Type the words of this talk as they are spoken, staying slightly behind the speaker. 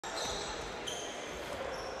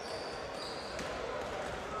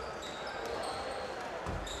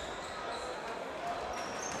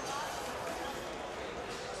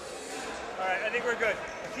think we're good.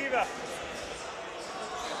 Yeshiva.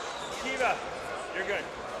 Yeshiva. You're good.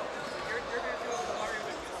 You're going to do it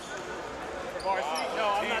for varsity?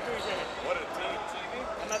 No, I'm not doing JV. What a team, TV?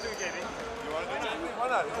 I'm not doing JV. You want to do JV? Why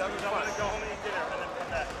not? He's having fun. I'm going to go home and eat dinner and then come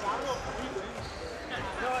back.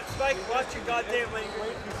 No, Spike, watch your goddamn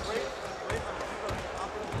language.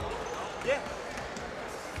 Yeah.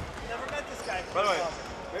 Never met this guy. By the way,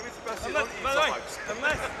 maybe it's best you don't eat so much.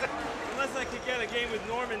 Unless I could get a game with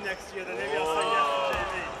Norman next year, then maybe I'll say yes to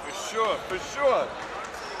JV. For sure, for sure.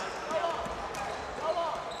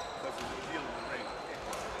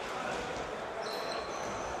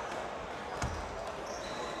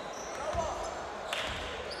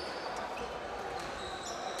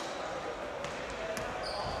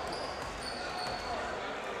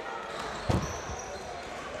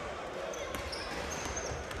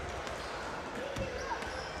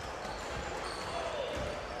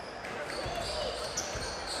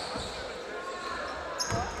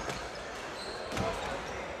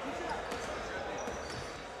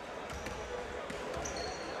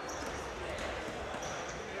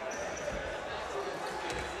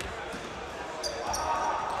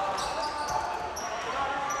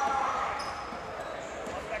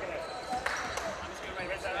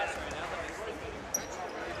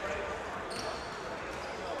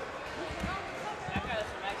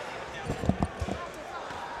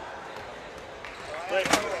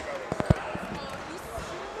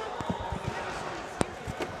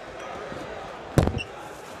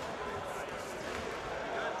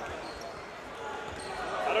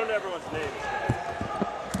 I don't know everyone's names.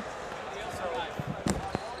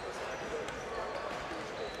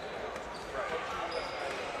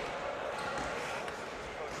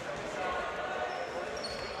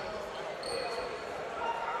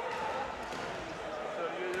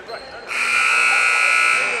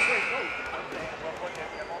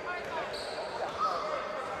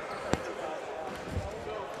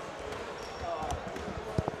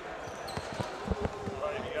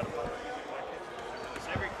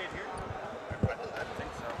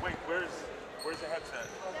 Where's the headset?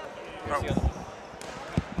 No.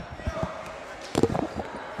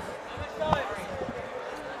 Oh.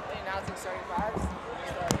 Announcing starting fives?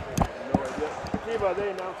 No idea. Yeshiva, are they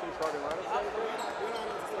announcing starting lineups?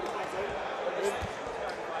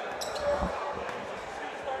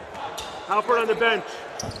 Halford on the bench.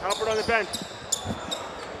 Halford on the bench.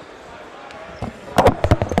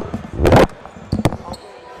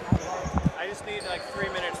 I just need like 3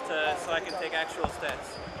 minutes so I can take actual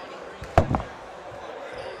stats.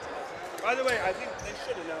 By the way, I think they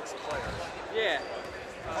should announce the players. Yeah.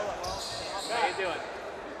 How you doing?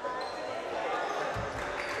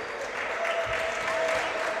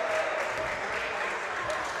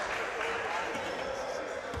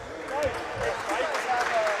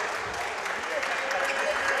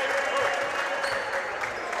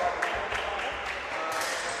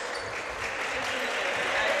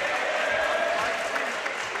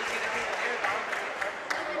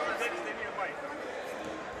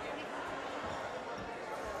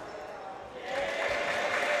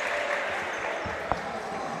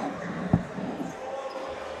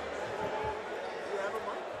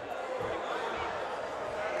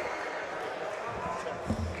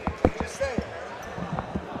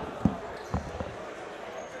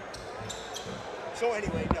 So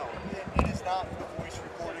anyway, no, it is not the voice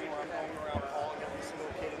recording where I'm going around calling every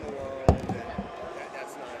single kid in the world.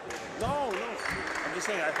 That's not it. No. I'm just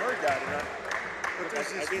saying, I heard that. But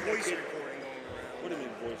there's this voice recording going around. What do you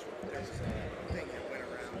mean voice recording? There's this thing that went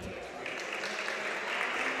around to the community.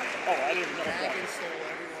 Oh, I didn't know that. Magen stole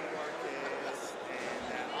every one of our kids,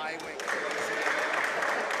 and that I went crazy.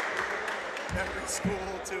 Every school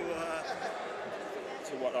to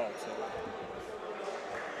what? Oh, so.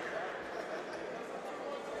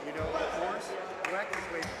 You know Horace Dweck is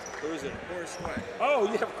waiting. Who is it? Horace Dweck. Oh,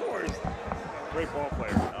 yeah, of course. Great ball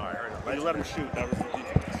player. Oh, I heard him. But you let him shoot. That was the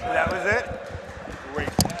defense. That was it? Great.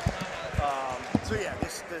 So yeah,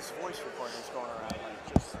 this voice recording is going around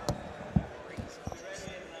like just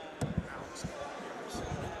crazy. Alex calling every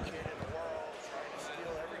single kid in the world, trying to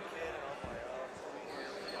steal every kid, and I'm like, oh,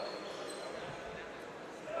 here we go.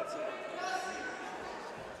 That's it.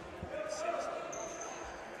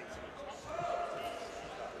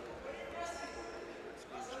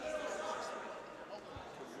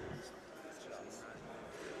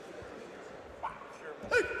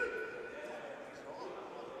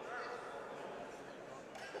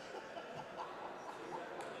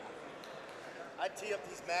 I'd tee up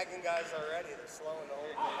these these Magen guys already. They're slowing the whole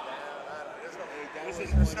thing down. I don't know. That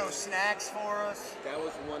There's no snacks for us. That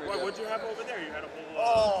was one of What, the. what'd you have over there? You had a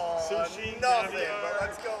whole sushi, nothing. caviar. But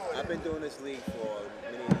let's go with I've it. been doing this league for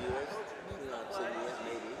many years, 10 years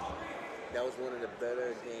maybe. That was one of the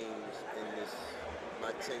better games in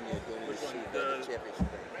my tenure doing Which one? Yeshiva, the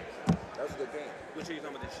championship game. That was a good game. Which are you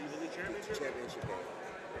talking about? The Yeshiva League Championship? Championship game.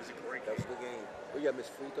 It was a great That game. was a good game. We got Miss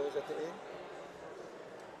Fritos at the end.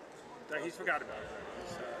 He's forgot about it.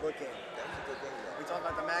 Good game. That was a good game. We talked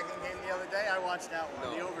about the Magen game the other day. I watched that one.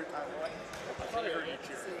 No. The overtime one. I thought I heard you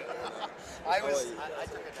cheer. I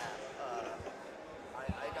took a nap.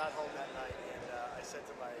 I got home that night and I said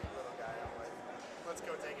to my little guy, I'm like, let's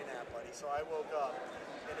go take a nap, buddy. So I woke up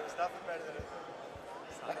and it was nothing better than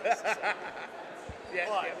it's not necessary.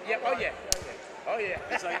 Oh yeah.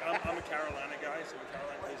 It's like I'm a Carolina guy, so when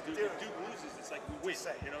Carolina plays Duke, if Duke loses, it's like we win.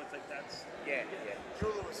 You know, it's like that's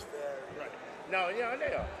Jula was very right. No, they are.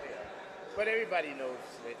 But everybody knows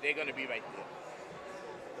that they're going to be right there.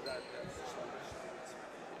 I think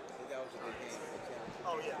that was a good game.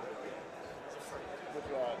 Oh yeah. It's a freak. Put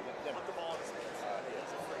Put the ball in his hands.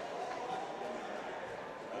 It's a freak.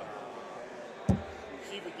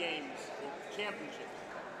 Yeshiva games, championship.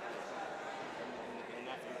 And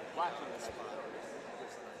after watching the spot, I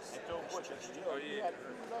told Butch, you had a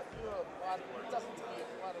lot of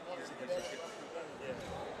ones to get extra.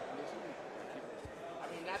 I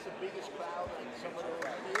mean, not the biggest crowd in some of those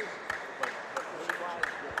years, but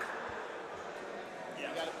otherwise, you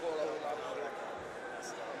got to pull over a lot of that.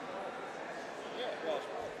 Yeah, well,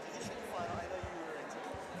 Did you see the final? I know you were into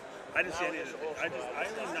it. I didn't see any of it. I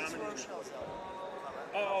only nominated. Rochelle's out.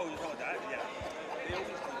 Oh, you know that? Yeah. They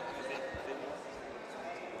always do. They won.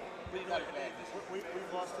 But you know,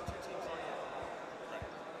 We've lost the two teams on you.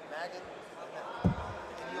 Magen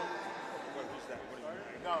and you. who's that? What are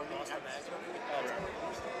you? no, Lost to Magen.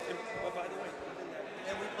 But by the way,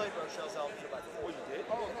 And we played Rochelle's out for like 4 you did?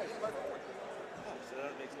 oh, nice. So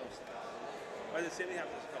that makes no sense. Well, the same thing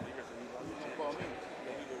happened a couple of years ago. We won the Call me. championship.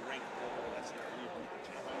 We were ranked over last year. We beat the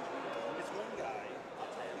championship. It's one guy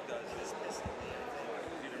who does this.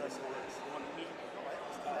 He does this. One meet.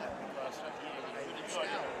 I was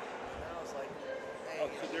like, hey, Oh,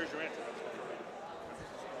 so there's your answer. That's fine.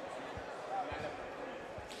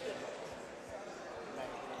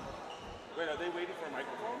 Wait, are they waiting for a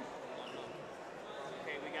microphone?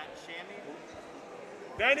 Okay, we got Shammy.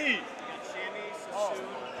 Benny! We got Shammy, Sassoon,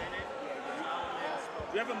 Bennett, Solomon,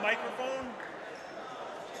 Do you have a microphone?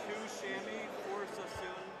 2 Shammy, 4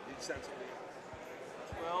 Sassoon, He sent something.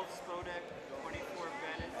 12 Spodek, 24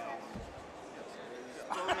 Bennett.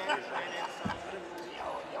 Spodek, Bennett, Solomon.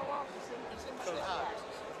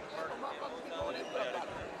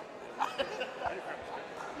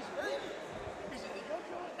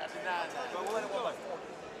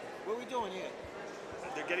 What are we doing here?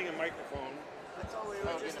 They're getting a microphone. that's all we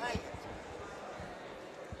were just hanging.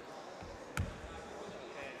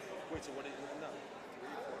 Wait, so what did you know? 3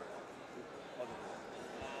 or 4?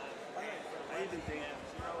 I even think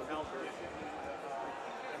Albert.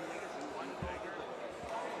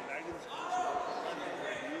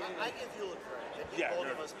 I give you a credit. They beat Yeah, both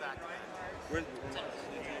no. of us back to back. We're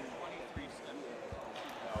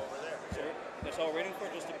Over there. That's all we're waiting for,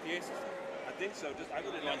 just a PA system? I think so. Just I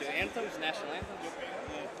would You want to do anthems, national anthems?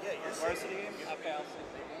 Yeah, you're Varsity game? Okay, I'll see.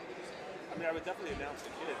 I mean, I would definitely announce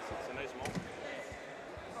the kids. It's a nice moment.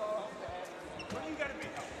 What do you got to be?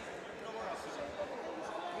 Nowhere else is there.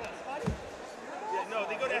 Yeah, no,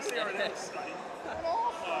 they go to SARNS study.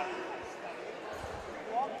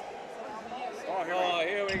 Oh, here we go. Oh,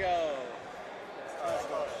 here we go. Am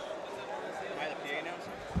I the PA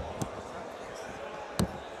announcer?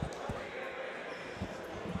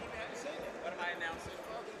 What am I announcing?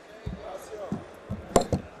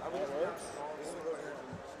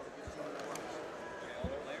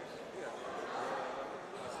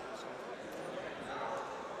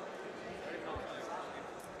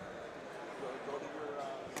 Go to your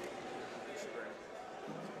Instagram.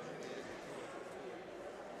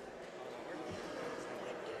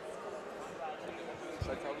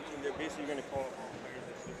 So I tell the team they're basically going to call it all players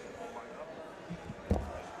that should all line up.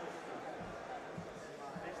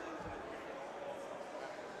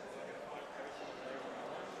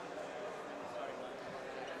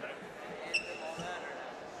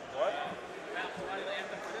 What? Matt, do you want to do the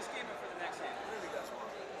anthem for this game or for the next game?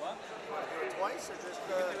 What? You want to do it twice or just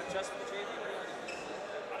Do it just for the JV?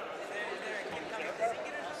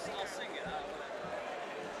 I'll sing it. If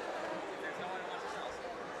there's no one who wants to sing, I'll sing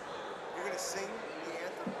it. you're going to sing the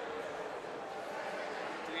anthem?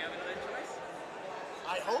 Do we have another choice?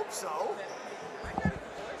 I hope so. I got a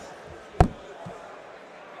choice.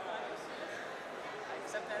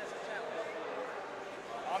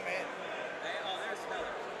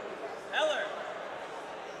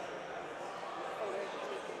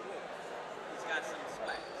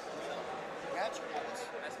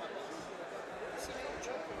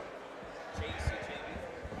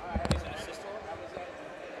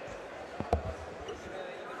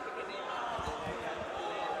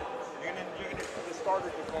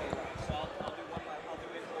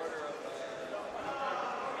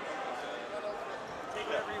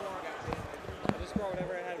 Whatever you want. I'll just grow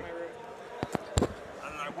whatever I had in my room.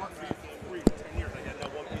 And I worked for you for 10 years. I got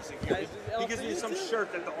that one piece of gear. He gives me some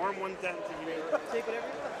shirt that the arm went down to me. Take whatever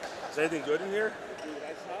you want. Is anything good in here?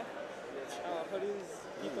 Nice, huh? Hoodies,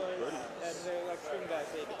 decoys, and they're like string bags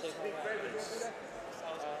so you can take them out.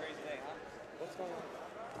 That was a crazy day, huh? What's going on?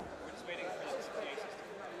 We're just waiting for this PA system.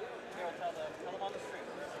 Here, I'll tell them on the street.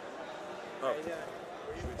 Oh. Yeah.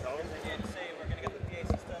 Should we tell him? Yeah, just say we're going to get the PA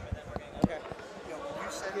system and then we're going to... Okay. Yo, can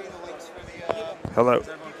you send me the links for the... Hello.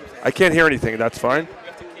 I can't hear anything. That's fine. We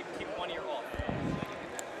have to keep one ear off.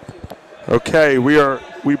 Okay,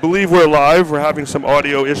 we believe we're live. We're having some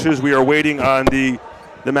audio issues. We are waiting on the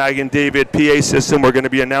Magen David PA system. We're going to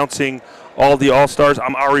be announcing all the All-Stars.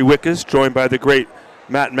 I'm Ari Wickas, joined by the great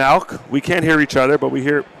Matt Malk. We can't hear each other, but we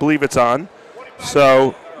believe it's on.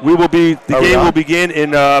 So the game will begin in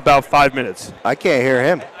about 5 minutes. I can't hear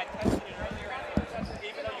him. I tested it earlier,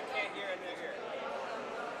 even though you can't hear it, they're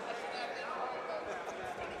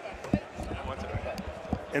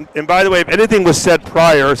here. And by the way, if anything was said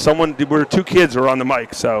prior, two kids were on the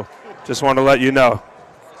mic, so just want to let you know.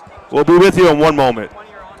 We'll be with you in one moment. One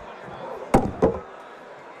ear on, one ear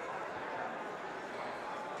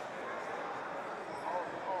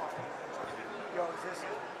off. Yo, is this...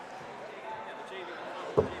 Yeah, the JV.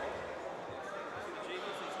 See the JV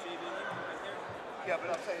says JV link right there? Yeah, but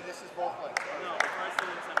I'm saying this is both links. No, the varsity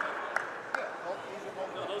links on both. Yeah, these are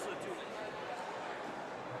both No, those are the two links.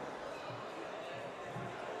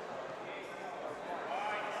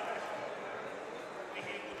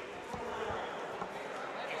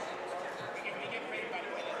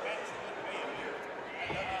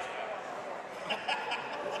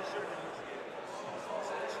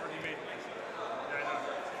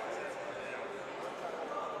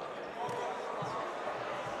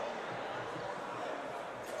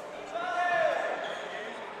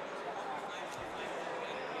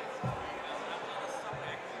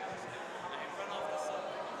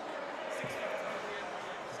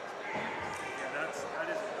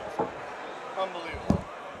 unbelievable.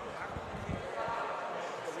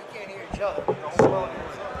 But we can't hear each other. So for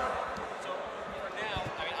now,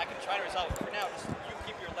 I mean, I can try to resolve it. For now, just you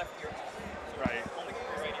keep your left ear on. So Right. only keep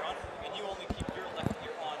your right ear on, and you only keep your left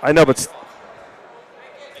ear on. I know, but Makes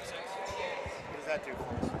sense. What does that do for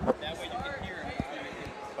us? That way you can hear it.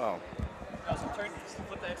 Oh. Now, so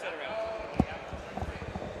flip the headset around.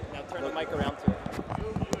 Now turn the mic around too.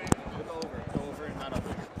 Go over and not up.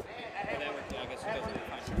 And then I guess you guys will be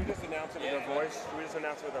fine. Should we just announce it with our voice? Should we just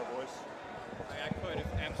announce it with our voice? I could, if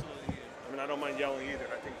absolutely. I mean, I don't mind yelling either.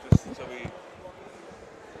 I think just so we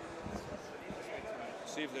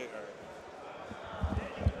see if they are.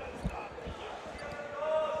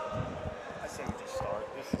 I say we just start.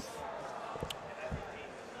 This is...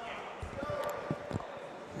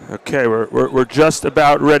 Okay, we're just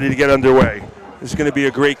about ready to get underway. This is going to be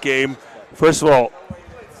a great game. First of all,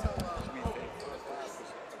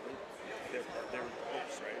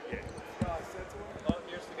 Oh,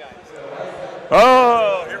 here's the guy.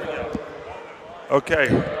 oh, here we go.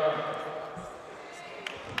 Okay.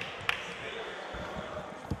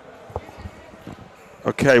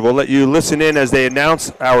 Okay, we'll let you listen in as they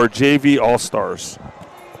announce our JV All-Stars.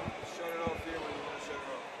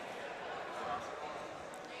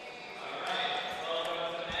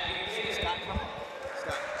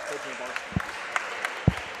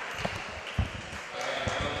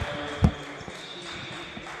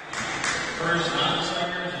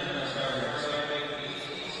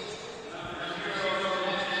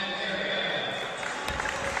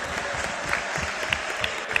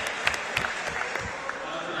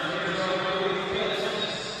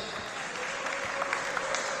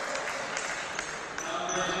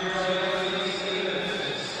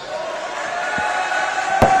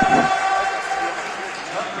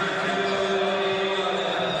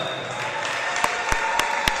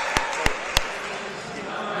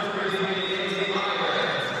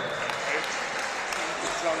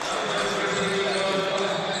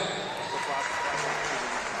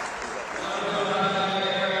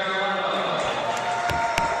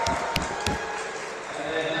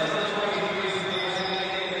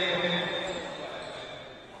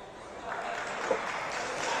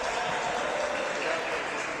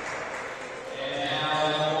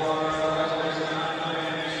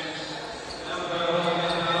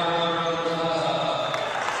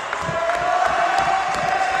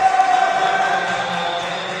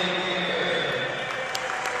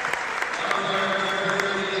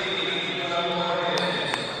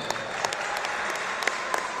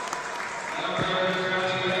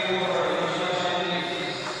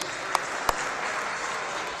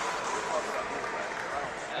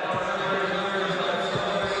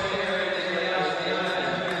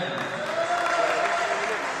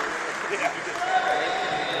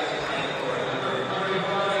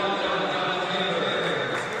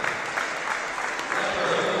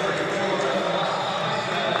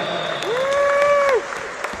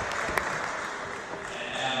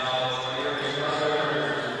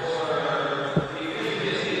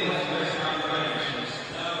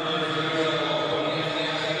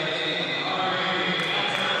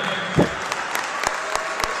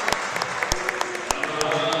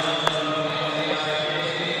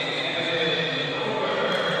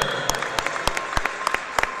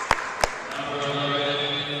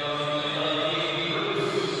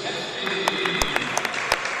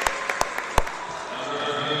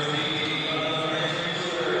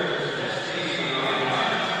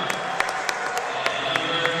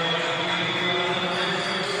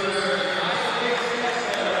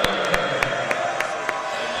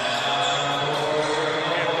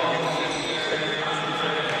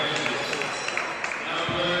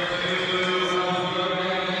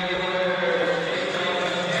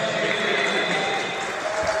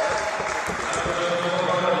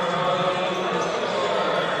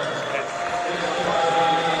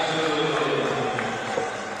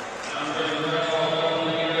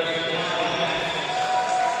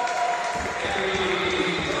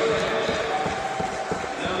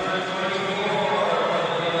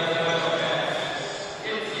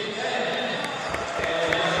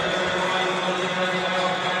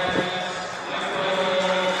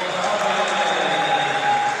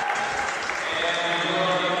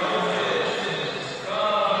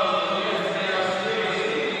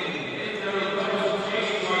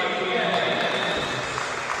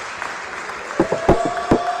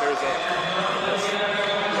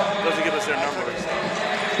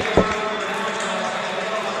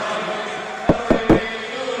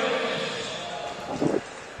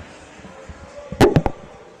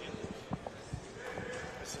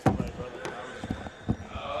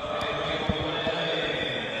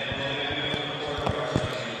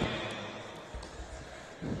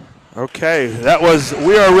 Okay,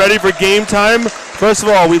 we are ready for game time. First of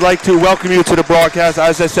all, we'd like to welcome you to the broadcast.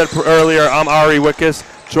 As I said earlier, I'm Ari Wickus,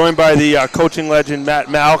 joined by the coaching legend Matt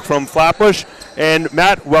Malk from Flatbush. And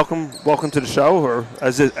Matt, welcome to the show, or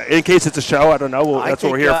in case it's a show, I don't know. That's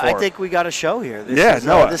what we're here for. I think we got a show here.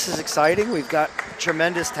 This is exciting. We've got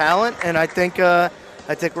tremendous talent, and I think we're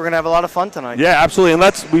going to have a lot of fun tonight. Yeah, absolutely.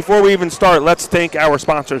 And before we even start, let's thank our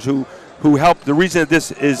sponsors who helped. The reason that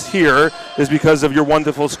this is here is because of your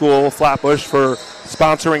wonderful school, Flatbush, for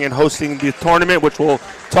sponsoring and hosting the tournament, which we'll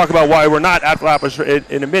talk about why we're not at Flatbush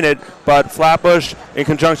in a minute. But Flatbush, in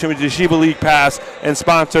conjunction with Yeshiva League Pass, and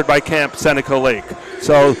sponsored by Camp Seneca Lake.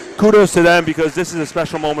 So kudos to them, because this is a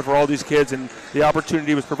special moment for all these kids, and the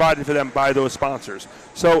opportunity was provided for them by those sponsors.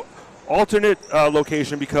 So alternate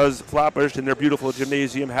location, because Flatbush and their beautiful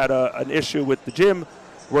gymnasium had an issue with the gym.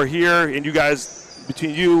 We're here, and you guys,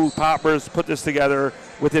 between you, Poppers, put this together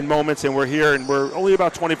within moments, and we're here, and we're only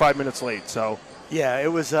about 25 minutes late. So yeah, it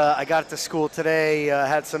was. I got to school today,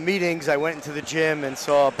 had some meetings. I went into the gym and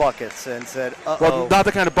saw buckets and said, "Uh-oh." Well, not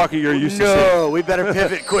the kind of bucket you're used to seeing. No, we better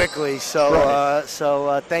pivot quickly. So,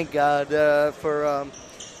 right. Thank God for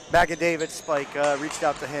Magen David Spike reached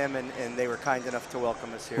out to him, and they were kind enough to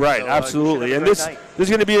welcome us here. Right, so, absolutely. And this is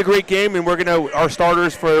going to be a great game, and our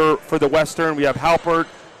starters for the Western, we have Halpert,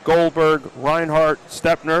 Goldberg, Reinhardt,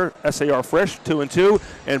 Stepner, SAR Frisch, 2-2,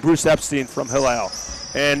 and Bruce Epstein from Hillel.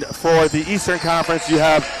 And for the Eastern Conference, you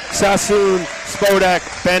have Sassoon,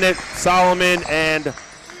 Spodek, Bennett, Solomon, and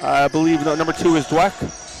I believe number 2 is Dweck.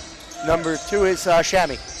 Number 2 is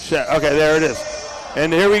Shami. Okay, there it is.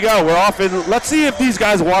 And here we go. We're off. And let's see if these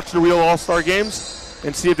guys watch the real All-Star games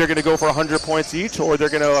and see if they're going to go for 100 points each, or they're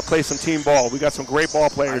going to play some team ball. We got some great ball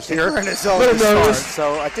players here. We're in a zone to start.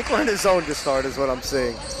 So I think we're in a zone to start is what I'm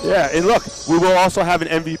seeing. Yeah, and look, we will also have an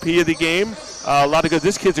MVP of the game. A lot of good.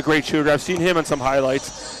 This kid's a great shooter. I've seen him in some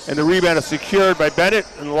highlights. And the rebound is secured by Bennett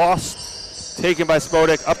and lost, taken by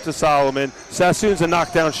Spodek up to Solomon. Sassoon's a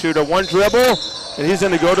knockdown shooter. One dribble, and he's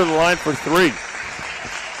going to go to the line for 3.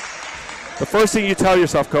 The first thing you tell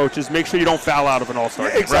yourself, coach, is make sure you don't foul out of an all-star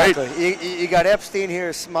game, exactly. right? You got Epstein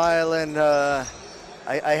here smiling. I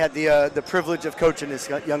had the privilege of coaching this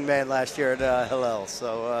young man last year at Hillel.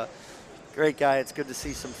 So great guy. It's good to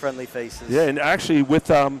see some friendly faces. Yeah, and actually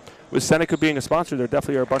with Seneca being a sponsor, there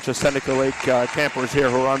definitely are a bunch of Seneca Lake campers here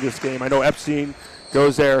who are on this game. I know Epstein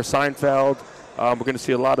goes there, Seinfeld. We're going to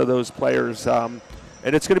see a lot of those players, and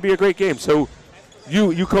it's going to be a great game. So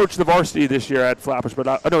you coached the varsity this year at Flatbush, but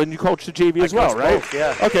and you coached the JV as well, right? Both,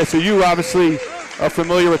 yeah. Okay, so you obviously are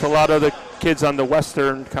familiar with a lot of the kids on the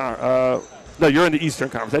Western. No, you're in the Eastern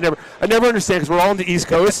Conference. I never understand, because we're all in the East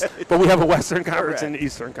Coast, but we have a Western Conference and the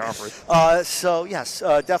Eastern Conference. So yes,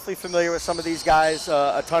 definitely familiar with some of these guys.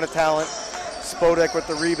 A ton of talent. Spodek with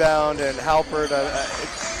the rebound, and Halpert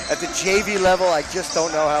at the JV level. I just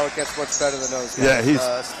don't know how it gets much better than those guys. Yeah, he's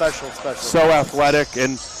special. So athletic,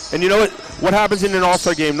 and you know what happens in an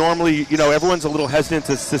All-Star game? Normally, everyone's a little hesitant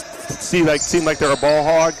to seem like they're a ball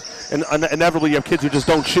hog, and inevitably you have kids who just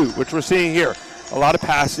don't shoot, which we're seeing here. A lot of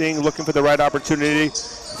passing, looking for the right opportunity.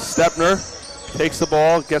 Stepner takes the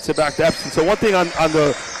ball, gets it back to Epstein. So one thing on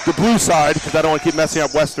the blue side, because I don't want to keep messing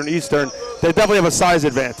up Western Eastern, they definitely have a size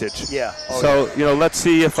advantage. Yeah. Let's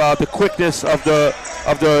see if the quickness of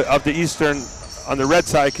the Eastern on the red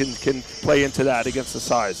side can play into that against the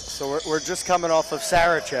size. So we're just coming off of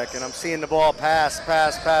Sarachek, and I'm seeing the ball pass.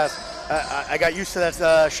 I got used to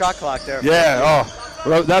that shot clock there. Yeah.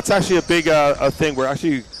 Well, that's actually a big thing. We're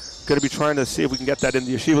actually going to be trying to see if we can get that in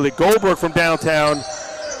the Yeshiva League. Goldberg from downtown,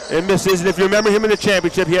 and misses. And if you remember him in the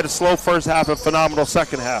championship, he had a slow first half, a phenomenal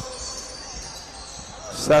second half.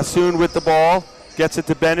 Sassoon with the ball, gets it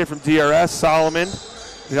to Bennett from DRS. Solomon.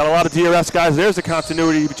 We got a lot of DRS guys. There's the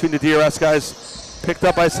continuity between the DRS guys. Picked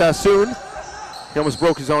up by Sassoon. He almost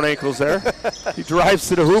broke his own ankles there. He drives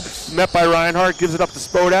to the hoop, met by Reinhardt, gives it up to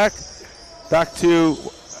Spodek. Back to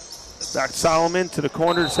Solomon to the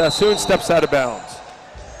corner. Sassoon steps out of bounds.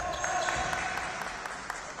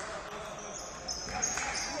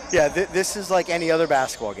 Yeah, this is like any other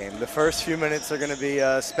basketball game. The first few minutes are going to be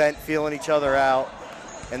spent feeling each other out,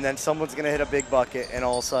 and then someone's going to hit a big bucket, and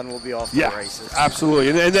all of a sudden we'll be off to the races. Absolutely.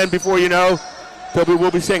 And then before you know,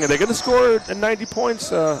 we'll be saying, are they going to score 90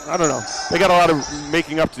 points? I don't know. They got a lot of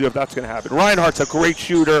making up to do if that's going to happen. Reinhardt's a great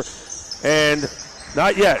shooter, and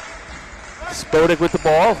not yet. Spodek with the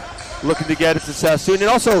ball, looking to get it to Sassoon. And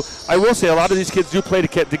also, I will say, a lot of these kids do play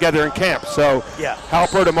together in camp. So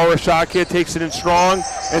Halpert, a Morris shot kid, takes it in strong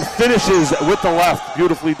and finishes with the left.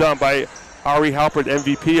 Beautifully done by Ari Halpert,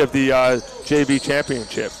 MVP of the JV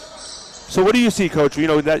championship. So what do you see, Coach? You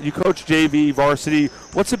know that you coach JV, varsity.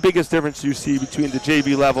 What's the biggest difference you see between the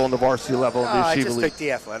JV level and the varsity level in the Yeshiva I just League? think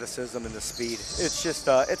the athleticism and the speed. It's just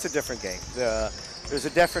it's a different game. There's a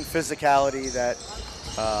different physicality that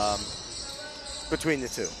between the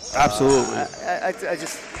two. Absolutely. I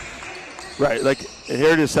just Right. Like and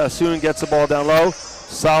here it is. Sassoon gets the ball down low.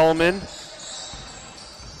 Solomon.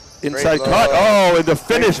 Inside Great cut. low. Oh, and the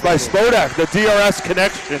finish by Spodak. The DRS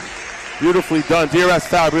connection. Beautifully done. DRS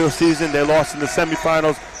fabulous season. They lost in the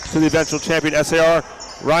semifinals to the eventual champion SAR.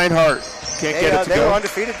 Reinhardt can't get it to they go. were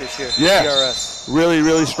undefeated this year. Yeah. DRS. Really,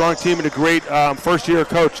 really strong team and a great first-year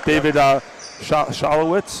coach, David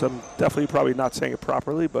Shalowitz. I'm definitely probably not saying it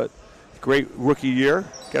properly, but great rookie year.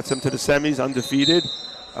 Gets them to the semis, undefeated.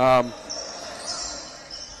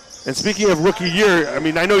 And speaking of rookie year, I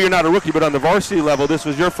mean, I know you're not a rookie, but on the varsity level, this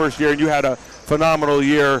was your first year, and you had a phenomenal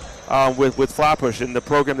year with Flatbush, and the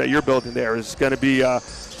program that you're building there is going to be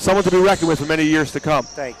someone to be reckoned with for many years to come.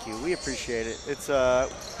 Thank you. We appreciate it. It's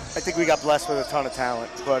I think we got blessed with a ton of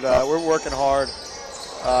talent, but we're working hard.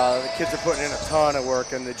 The kids are putting in a ton of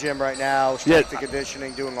work in the gym right now, strength and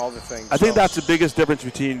conditioning, doing all the things. I think that's the biggest difference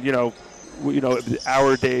between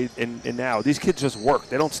our day and now. These kids just work.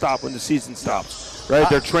 They don't stop when the season stops. Right,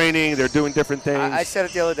 they're training, they're doing different things. I said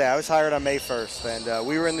it the other day. I was hired on May 1st, and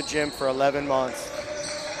we were in the gym for 11 months.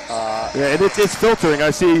 And it's filtering.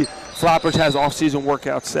 I see Flatbush has off-season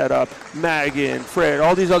workouts set up. Magen, Fred,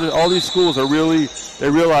 all these schools are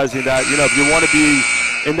they're realizing that if you want to be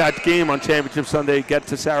in that game on Championship Sunday, get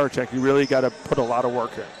to Sarachek, you really got to put a lot of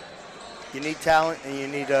work in. You need talent, and you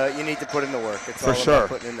need to put in the work. It's for all sure. about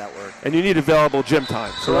putting in that work. And you need available gym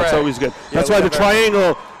time, so Correct. that's always good. That's Yeah, why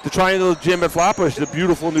the triangle gym at Flatbush, the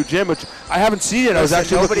beautiful new gym, which I haven't seen it. I was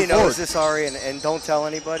actually nobody looking forward. knows this, Ari, and don't tell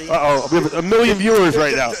anybody. Uh-oh, we have a million viewers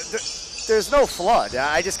right now. There's no flood.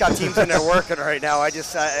 I just got teams in there working right now. I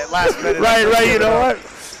just last minute. Right. You know what?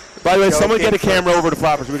 By the way, someone get a camera over to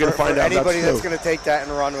Flatbush. We're going to find out. Anybody that's true. going to take that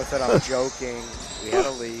and run with it, I'm joking. We had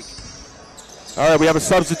a leak. All right, we have a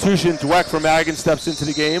substitution. Dweck from Magen steps into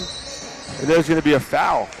the game, and there's going to be a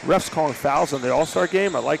foul. Refs calling fouls on the All-Star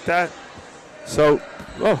game. I like that. So,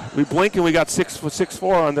 we blink and we got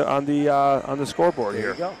 6-4 on the scoreboard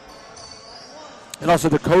here. There you go. And also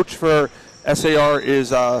the coach for SAR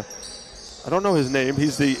is I don't know his name. He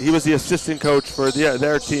was the assistant coach for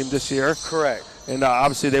their team this year. Correct. And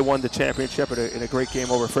obviously they won the championship in a great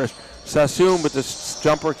game over Frisch. Sassoon with this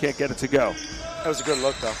jumper can't get it to go. That was a good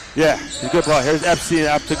look, though. Yeah, he's a good ball. Here's Epstein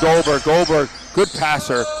up to Goldberg. Goldberg, good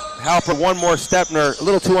passer. Halper, one more Stepner, a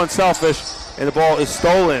little too unselfish, and the ball is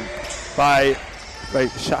stolen by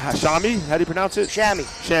Shami. How do you pronounce it? Shami.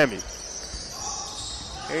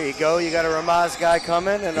 There you go. You got a Ramaz guy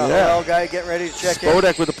coming and a Hillel guy getting ready to check in.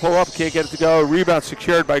 Spodek with the pull-up, can't get it to go. Rebound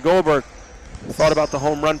secured by Goldberg. Thought about the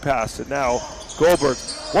home run pass, and now Goldberg.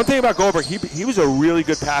 One thing about Goldberg, he was a really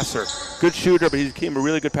good passer. Good shooter, but he became a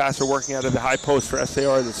really good passer working out of the high post for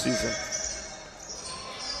SAR this season.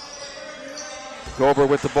 Goldberg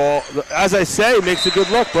with the ball. As I say, makes a good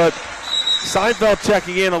look, but Seinfeld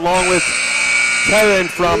checking in along with Terran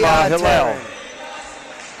from Hillel.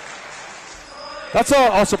 That's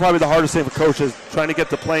also probably the hardest thing for coaches, trying to get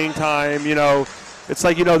the playing time. It's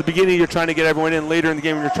like, the beginning you're trying to get everyone in. Later in the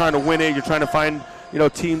game when you're trying to win it, you're trying to find,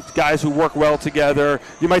 team guys who work well together.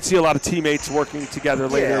 You might see a lot of teammates working together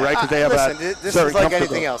later, right? Because they have this is like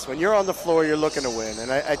anything else. When you're on the floor, you're looking to win. And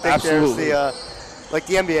I think Absolutely. There's like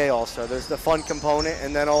the NBA also. There's the fun component,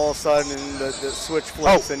 and then all of a sudden the switch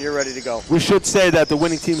flips and you're ready to go. We should say that the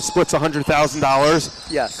winning team splits $100,000.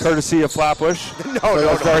 Yes. Courtesy of Flatbush. No.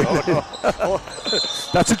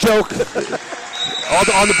 That's a joke.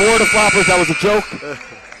 On the board of Flatbush, that was a joke.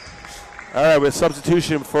 All right, with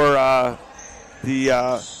substitution for the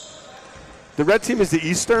red team is the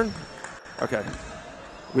Eastern. Okay.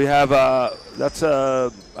 We have, I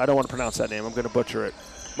don't want to pronounce that name. I'm going to butcher it.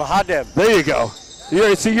 Mahadev. There you go.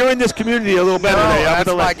 You're in this community a little better today. That's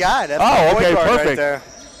my guy. That's my okay, point guard perfect. right there.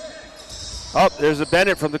 Oh, there's a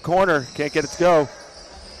Bennett from the corner. Can't get it to go.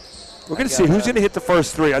 We're going to see who's going to hit the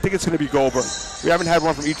first three. I think it's going to be Goldberg. We haven't had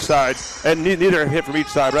one from each side, and neither hit from each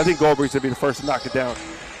side, but I think Goldberg's going to be the first to knock it down.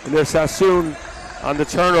 And there's Sassoon on the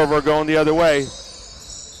turnover going the other way.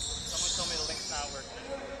 Someone told me the link's not working.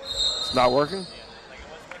 It's not working? Yeah, like it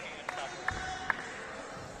was working and it stopped working.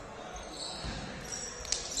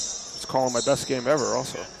 It's calling my best game ever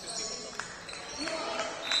also.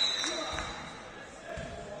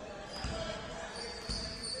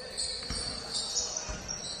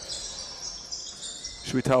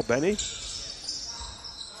 Should we tell Benny?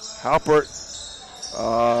 Halpert.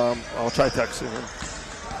 I'll try texting him.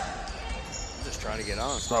 I'm just trying to get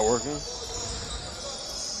on. It's not working.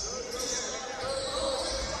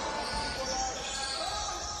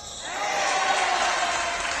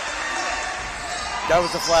 That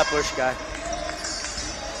was the Flatbush guy.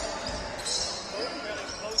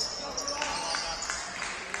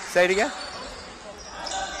 Say it again.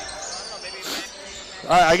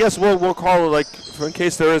 I guess we'll call it, like, in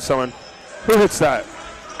case there is someone. Who hits that?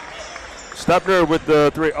 Stepner with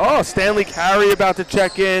the 3. Oh, Stanley Carey about to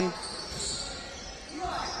check in.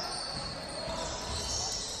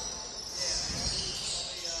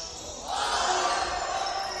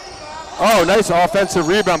 Oh, nice offensive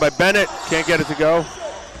rebound by Bennett. Can't get it to go.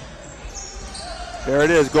 There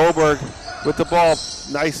it is. Goldberg with the ball.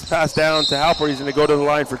 Nice pass down to Halper. He's going to go to the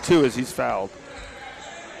line for 2 as he's fouled.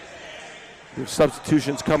 There's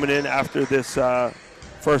substitutions coming in after this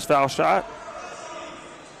first foul shot.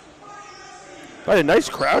 But a nice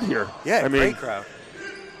crowd here. Yeah, great crowd.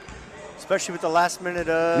 Especially with the last minute.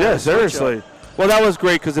 Yeah, seriously. Well, that was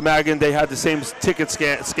great because the Magen, they had the same ticket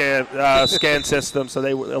scan system, so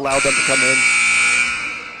they allowed them to come in.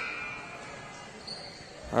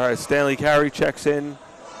 All right, Stanley Carey checks in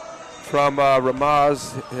from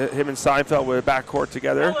Ramaz. Him and Seinfeld were backcourt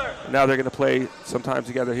together. Now they're going to play some time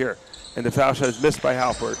together here. And the foul shot is missed by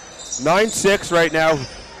Halpert. 9-6 right now.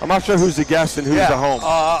 I'm not sure who's the guest and who's the home.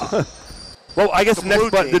 Well, I guess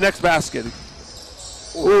the next basket.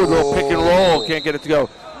 Ooh, little pick and roll. Can't get it to go.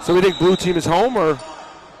 So we think blue team is home, or?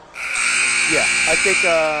 Yeah, I think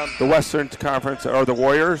the Western Conference or the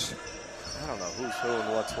Warriors. I don't know who's who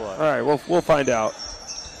and what's what. All right, we'll find out.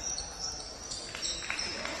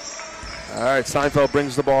 All right, Seinfeld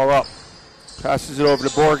brings the ball up, passes it over to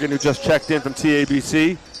Borgen, who just checked in from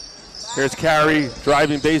TABC. Here's Carey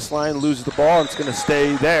driving baseline, loses the ball, and it's going to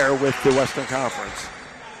stay there with the Western Conference.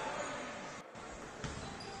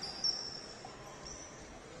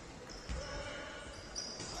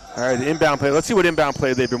 All right, the inbound play. Let's see what inbound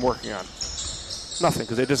play they've been working on. Nothing,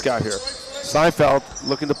 because they just got here. Seinfeld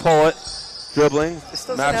looking to pull it, dribbling, This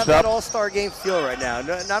doesn't matched have up. that all-star game feel right now.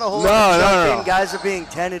 Not a whole No, lot of no, jumping. no. Guys are being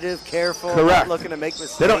tentative, careful, Correct. not looking to make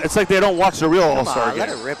mistakes. They don't. It's like they don't watch the real all-star game. Let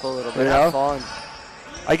it rip a little bit. You Have know? fun.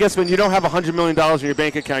 I guess when you don't have $100 million in your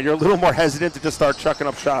bank account, you're a little more hesitant to just start chucking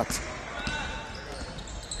up shots.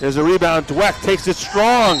 There's a rebound. Dweck takes it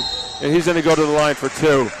strong, and he's going to go to the line for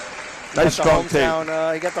 2. Nice strong take.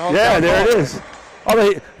 He got the hometown. Yeah, there ball. it is.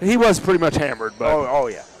 Although he was pretty much hammered, but Oh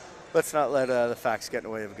yeah. Let's not let the facts get in the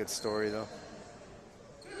way of a good story, though.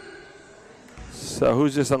 So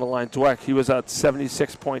who's this on the line? Dweck. He was at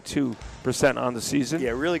 76.2% on the season. Yeah,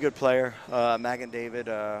 really good player. Magen David,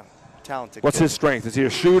 talented. What's kid. his strength? Is he a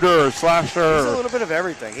shooter or slasher? He's a Or little bit of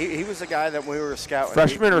everything. He was a guy that we were scouting.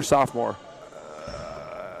 freshman or sophomore?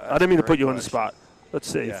 I didn't mean to put you on the question. spot. Let's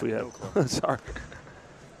see if we no have. clue. Sorry.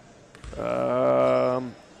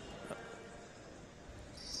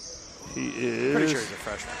 He is. Pretty sure he's a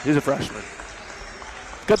freshman. He's a freshman.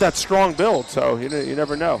 Got that strong build, so you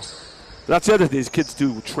never know. That's the other thing. These kids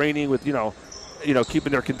do training with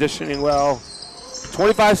keeping their conditioning well.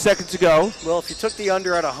 25 seconds to go. Well, if you took the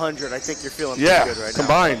under at 100, I think you're feeling Yeah, pretty good right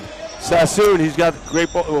combined. Sassoon, he's got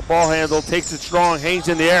great ball handle, takes it strong, hangs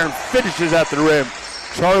in the air, and finishes at the rim.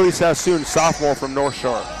 Charlie Sassoon, sophomore from North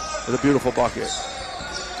Shore, with a beautiful bucket.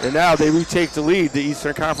 And now they retake the lead. The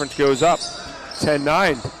Eastern Conference goes up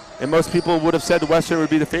 10-9. And most people would have said the Western would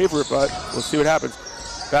be the favorite, but we'll see what happens.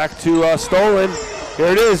 Back to Stolen. Here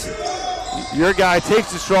it is. Your guy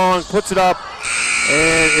takes it strong, puts it up,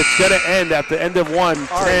 and it's going to end at the end of one.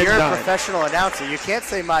 All right, you're a 10-9. professional announcer. You can't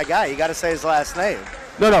say my guy. You got to say his last name.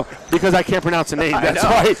 No, because I can't pronounce the name. I That's know.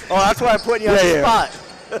 why. Oh, that's why I'm putting you on the spot.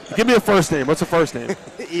 Give me a first name. What's the first name?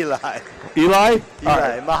 Eli. Eli? All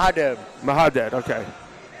Eli. right. Mahadeb. Mahaded, okay.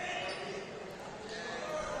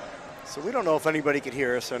 So we don't know if anybody could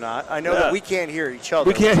hear us or not. I know that we can't hear each other.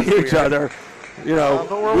 We can't which is hear each weird. other. You know,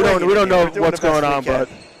 but we're we winging don't it know here. We're doing what's the best going on, we can.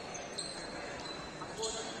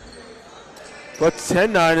 but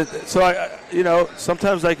 10-9. So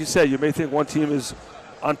sometimes, like you said, you may think one team is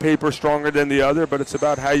on paper stronger than the other, but it's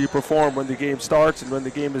about how you perform when the game starts and when the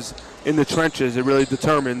game is in the trenches. It really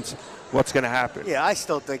determines what's going to happen. Yeah, I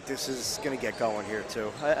still think this is going to get going here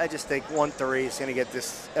too. I just think 1-3 is going to get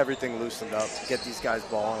everything loosened up, get these guys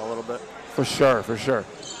balling a little bit. For sure.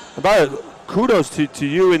 And by the way, kudos to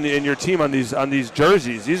you and your team on these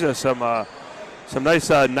jerseys. These are some nice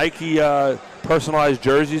Nike personalized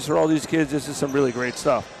jerseys for all these kids. This is some really great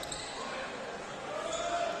stuff.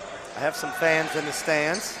 I have some fans in the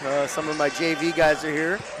stands. Some of my JV guys are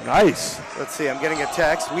here. Nice. Let's see, I'm getting a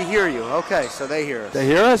text. We hear you. Okay, so they hear us. They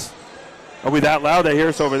hear us? Are we that loud? They hear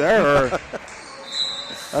us over there? Or?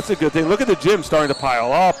 That's a good thing. Look at the gym starting to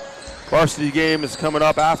pile up. Varsity game is coming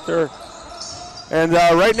up after. And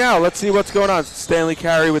right now, let's see what's going on. Stanley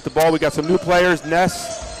Carey with the ball. We got some new players.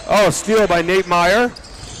 Ness. Oh, steal by Nate Meyer.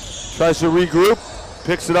 Tries to regroup.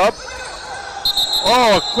 Picks it up.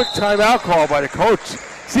 Oh, a quick timeout call by the coach.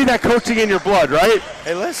 See that coaching in your blood, right?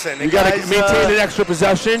 Hey, listen. You got to maintain an extra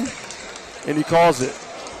possession, and he calls it.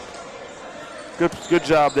 Good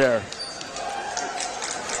job there.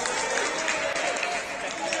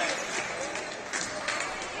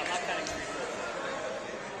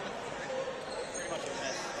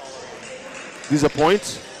 These are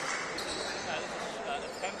points?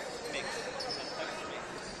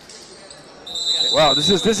 Wow, this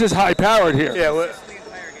is high powered here. Yeah,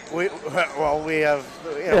 we have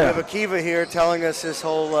Akiva here telling us his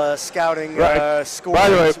whole scouting score. By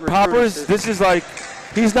the way, Poppers, this is like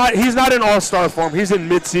he's not in all-star form. He's in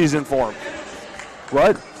mid-season form.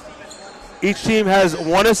 What? Each team has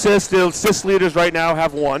 1 assist. The assist leaders right now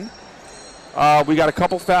have 1. We got a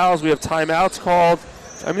couple fouls. We have timeouts called.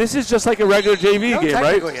 I mean, this is just like a regular JV game,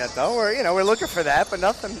 right? Technically yet, though. We're looking for that, but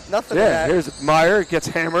nothing. Yeah. That. Here's Meyer, gets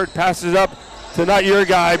hammered, passes up to not your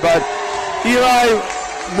guy, but Eli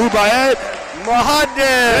Mubayet. Magen.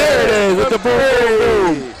 There it is with the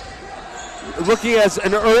boom. Looking as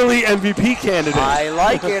an early MVP candidate. I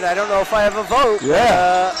like it. I don't know if I have a vote.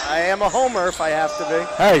 Yeah. But, I am a homer if I have to be.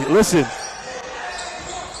 Hey, listen.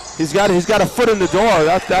 He's got a foot in the door.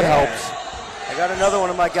 That helps. I got another one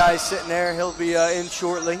of my guys sitting there. He'll be in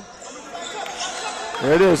shortly.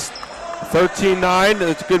 There it is. 13-9.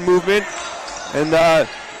 It's good movement. And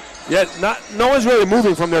no one's really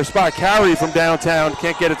moving from their spot. Carry from downtown.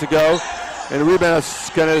 Can't get it to go. And the rebound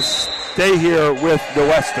is going to stay here with the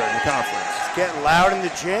Western Conference. It's getting loud in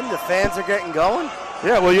the gym. The fans are getting going.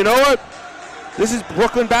 Yeah, well, you know what? This is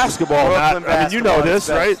Brooklyn basketball, Matt. I mean, you know this,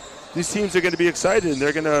 right? These teams are going to be excited, and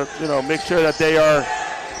they're going to, make sure that they are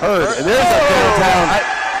heard. And there's a downtown,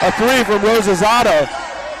 a 3 from Rosazada.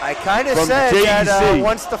 I kind of said that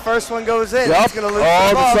once the first one goes in, he's going to loosen all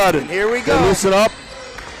up. All of a sudden, and here we go. They loosen up,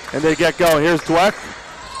 and they get going. Here's Dweck.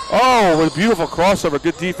 Oh, with a beautiful crossover.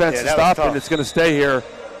 Good defense to stop, and it's going to stay here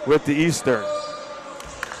with the Eastern.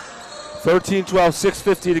 13-12,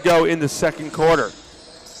 6:50 to go in the second quarter.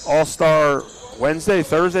 All-Star Wednesday,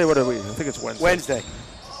 Thursday, what are we? I think it's Wednesday. Wednesday.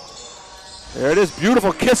 There it is.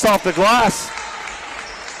 Beautiful kiss off the glass.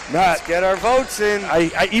 Matt, let's get our votes in.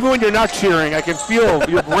 I even when you're not cheering, I can feel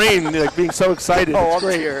your brain like being so excited. Oh, I'm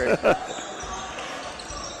cheering.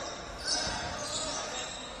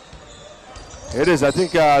 It is. I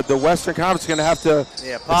think the Western Conference is going to have to.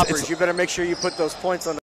 Yeah, Poppers, you better make sure you put those points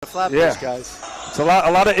on the Flatbush guys. It's a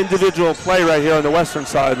lot of individual play right here on the Western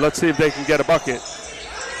side. Let's see if they can get a bucket.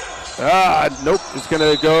 Nope. It's going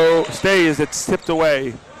to go stay as it's tipped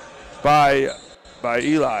away by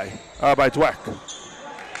Eli, by Dweck.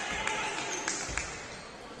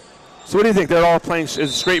 So what do you think? They're all playing is it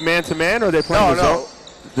straight man-to-man, or are they playing the zone?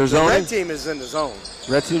 They're zoning? The red team is in the zone.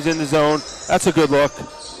 Red team's in the zone. That's a good look.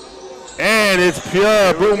 And it's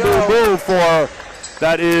pure boom, boom, boom for,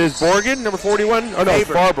 that is Borgen, number 41? Oh, no,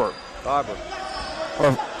 Farber.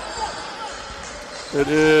 It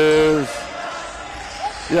is,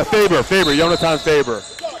 Faber, Jonathan Faber.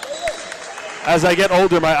 As I get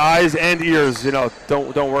older, my eyes and ears,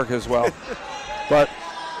 don't work as well. But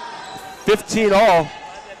 15 all.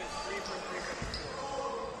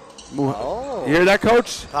 Oh. You hear that,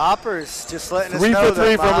 Coach? Poppers just letting us 3 know for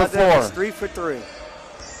 3 from the floor. 3 for 3.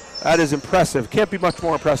 That is impressive. Can't be much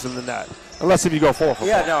more impressive than that, unless if you go 4 for 4.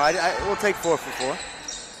 Yeah, no, we'll take 4 for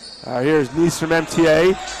 4. Here's Nice from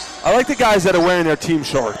MTA. I like the guys that are wearing their team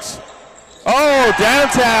shorts. Oh,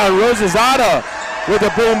 downtown, Rosazada with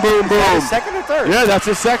a boom, boom, boom. Second or third? Yeah, that's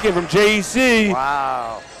his second from JEC.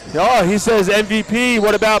 Wow. Oh, he says MVP.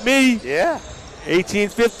 What about me? Yeah.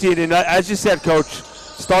 18-15, and as you said, Coach,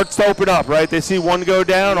 starts to open up, right? They see one go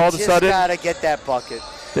down, all of a sudden. You just gotta get that bucket.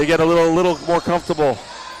 They get a little more comfortable.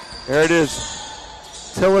 There it is.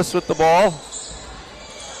 Tillis with the ball.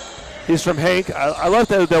 He's from Hank. I love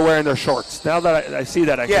that they're wearing their shorts. Now that I see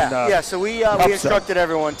that, I can. Yeah. So we instructed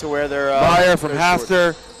everyone to wear their. Meyer from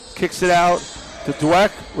Hafter kicks it out to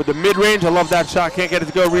Dweck with the mid-range. I love that shot. Can't get it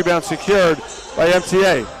to go. Rebound secured by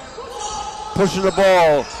MTA. Pushing the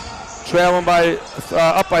ball, trailing by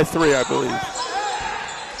up by 3, I believe.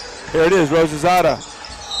 Here it is, Rosazada,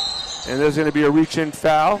 and there's going to be a reach-in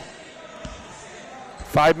foul.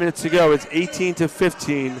 5 minutes to go. It's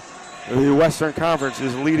 18-15. The Western Conference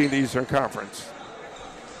is leading the Eastern Conference.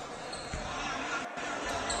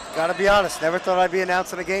 Gotta be honest, never thought I'd be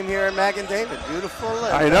announcing a game here at Magen David. Beautiful.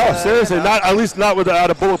 I know, seriously. Not at least not without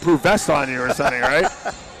a bulletproof vest on you or something, right?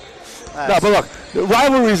 No, but look, the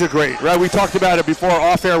rivalries are great, right? We talked about it before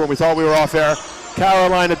off air when we thought we were off air.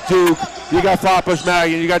 Carolina, Duke, you got Flatbush,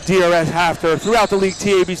 Magen, you got DRS, Hafter. Throughout the league,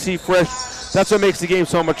 TABC, Frisch. That's what makes the game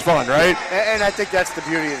so much fun, right? And I think that's the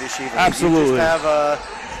beauty of the Yeshiva. Absolutely. You just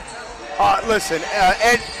have listen,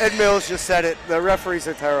 Ed Mills just said it. The referees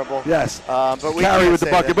are terrible. Yes. But we carry can't with the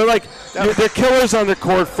say bucket. that. But like, they're killers on the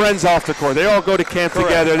court, friends off the court. They all go to camp Correct.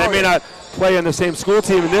 together. They Oh, may yeah. not play on the same school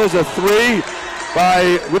team. And there's a three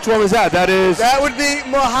by, which one was that? That is, That would be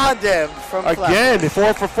Mohadev from again,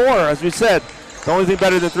 Flatbush. 4 for 4, as we said. The only thing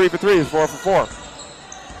better than 3 for 3 is 4 for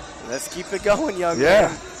 4. Let's keep it going, young Yeah.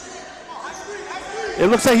 man. It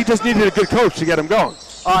looks like he just needed a good coach to get him going.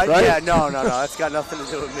 Right? Yeah, no. That's got nothing to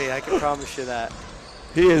do with me. I can promise you that.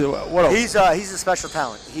 He is, what a, He's a special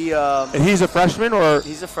talent. and he's a freshman or?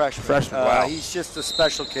 He's a freshman. Freshman, wow. He's just a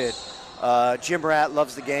special kid. Jim Rat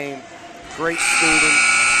loves the game. Great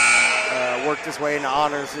student. Worked his way into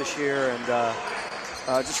honors this year, and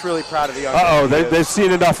just really proud of the young man. They've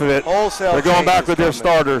seen enough of it. Wholesale They're going back changes with their coming.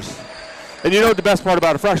 starters. And you know what the best part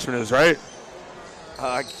about a freshman is, right?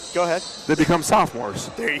 Go ahead. They become sophomores.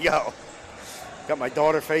 There you go. Got my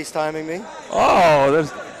daughter FaceTiming me. Oh,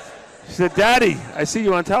 she said, Daddy, I see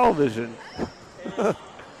you on television.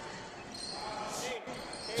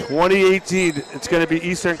 2018, it's going to be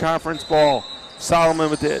Eastern Conference ball. Solomon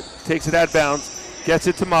with it, takes it out bounds, gets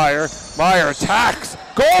it to Meyer. Meyer attacks.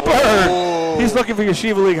 Goldberg! Oh. He's looking for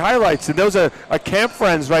Yeshiva League highlights, and those are camp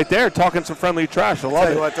friends right there talking some friendly trash. I love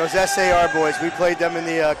Tell it. you what, those SAR boys, we played them in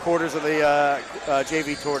the quarters of the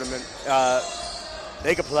JV tournament.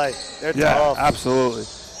 They could play. They're Yeah, tough. absolutely.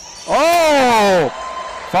 Oh,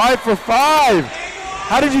 5 for 5.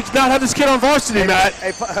 How did you not have this kid on varsity, Matt?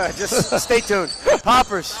 Hey, just stay tuned.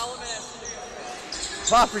 Poppers,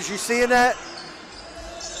 you seeing that?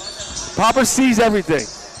 Papa sees everything.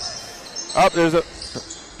 Oh, there's a.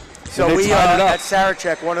 So they we tied it up. at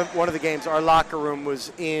Sarachek, one of the games, our locker room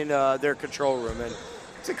was in their control room, and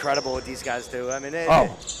it's incredible what these guys do. I mean,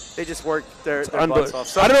 they just work their butts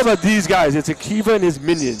off. I don't know about these guys. It's Akiva and his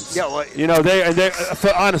minions. Yeah, well, you know, they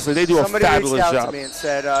honestly they do a somebody fabulous reached out job. to me and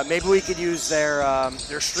said maybe we could use their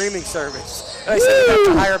streaming service. I said we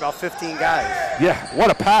have to hire about 15 guys. Yeah,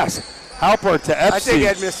 what a pass. Halpert to Epstein. I think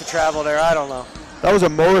Ed missed the travel there. I don't know. That was a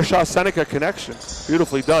Morrishaw Seneca connection.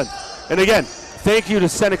 Beautifully done. And again, thank you to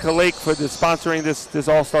Seneca Lake for sponsoring this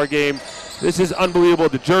All-Star game. This is unbelievable.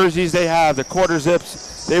 The jerseys they have, the quarter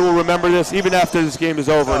zips, they will remember this even after this game is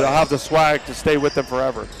over. They'll have the swag to stay with them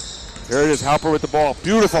forever. There it is, Halper with the ball.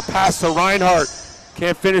 Beautiful pass to Reinhardt.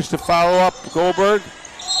 Can't finish to follow up Goldberg.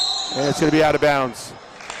 And it's going to be out of bounds.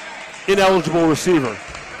 Ineligible receiver.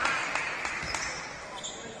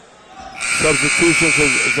 Substitutions of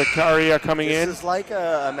Zakaria coming in. This is like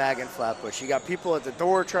a Magen Flatbush. You got people at the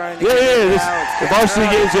door trying to Yeah, get in this, now. the varsity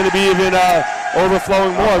game's going to be even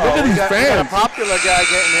overflowing more. Look at these We got a fans. popular guy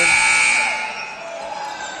getting in.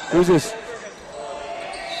 Who's this?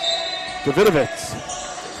 Davidovitz.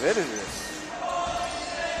 It is.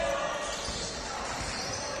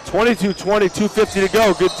 22-20, 2:50 to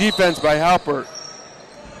go. Good defense by Halpert.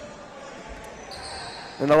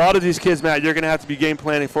 And a lot of these kids, Matt, you're going to have to be game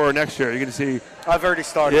planning for next year. You're going to see. I've already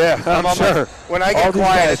started. Yeah, I'm on sure. When I All get these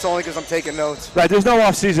quiet, guys. it's only because I'm taking notes. Right, there's no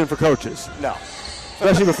off season for coaches, No.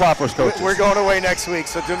 especially with Flatbush coaches. We're going away next week,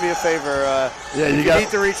 so do me a favor. Yeah, if you you got- need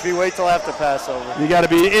to reach me, wait till after Passover. You got to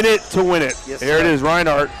be in it to win it. Yes, Here it sir. is,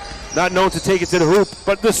 Reinhardt. Not known to take it to the hoop,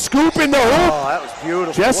 but the scoop in the hoop. Oh, that was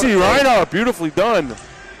beautiful. Jesse What a game. Reinhardt, beautifully done.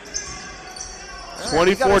 All right,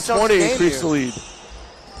 we got ourselves a 24-20, game increase here. the lead.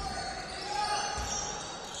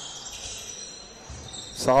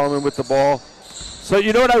 Solomon with the ball. So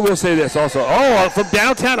you know what, I will say this also. Oh, from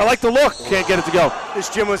downtown, I like the look. Can't get it to go. This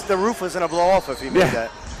gym the roof was going to blow off if he made Yeah.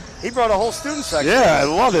 that. He brought a whole student section. Yeah, I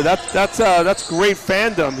love it. That's great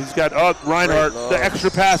fandom. He's got Reinhardt, Great love. the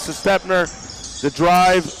extra pass to Stepner, the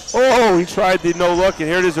drive. Oh, he tried the no look, and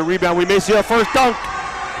here it is, a rebound. We may see our first dunk.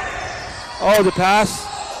 Oh, the pass.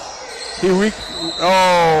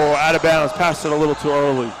 Out of bounds. Passed it a little too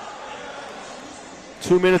early.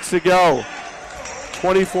 2 minutes to go.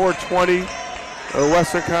 24-20. The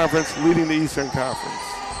Western Conference leading the Eastern Conference.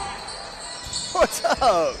 What's up?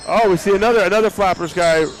 Oh, we see another Flappers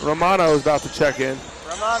guy. Romano is about to check in.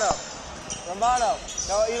 Romano.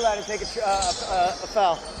 Tell Eli to take a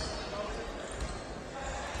foul.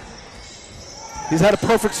 He's had a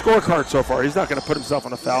perfect scorecard so far. He's not going to put himself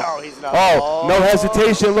on a foul. No, he's not. Oh, no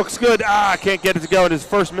hesitation. Looks good. Can't get it to go in his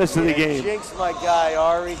first miss of the game. Jinx, my guy,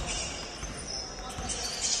 Ari.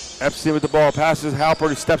 Epstein with the ball. Passes Halpert.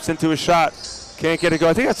 He steps into his shot. Can't get it to go.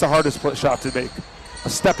 I think that's the hardest shot to make. A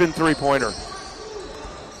step-in three-pointer.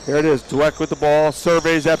 Here it is. Dweck with the ball.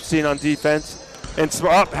 Surveys Epstein on defense. And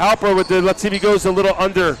Halpert with the, let's see if he goes a little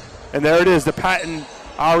under. And there it is. The patent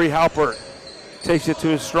Ari Halpert takes it to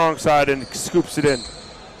his strong side and scoops it in.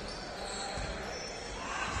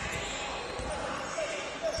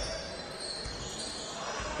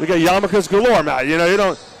 We got yarmulkes galore, Matt. You know, you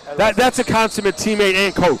don't. That's a consummate teammate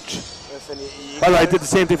and coach. Listen, By the way, I did the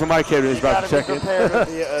same thing for my kid when he was about to check in. Prepared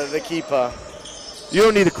with the keeper. You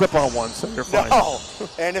don't need a clip-on one, so you're fine. No.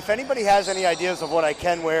 And if anybody has any ideas of what I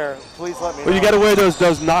can wear, please let me know. Well, you got to wear those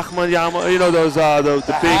Nachman Yama, you know, those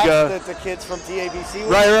the big. Hats that the kids from TABC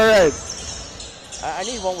wear? Right. I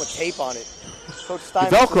need one with tape on it. Coach Stein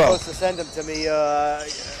was Velcro. supposed to send them to me a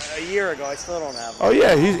year ago. I still don't have them. Oh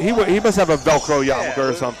yeah, he must have a Velcro yarmulke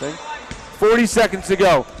or something. 40 seconds to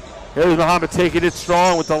go. Here's Muhammad taking it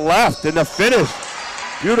strong with the left and the finish.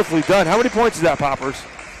 Beautifully done. How many points is that, Poppers?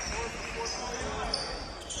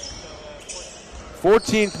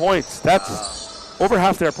 14 points. That's over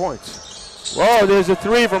half their points. Whoa, there's a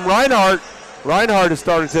three from Reinhardt. Reinhardt is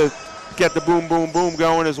starting to get the boom, boom, boom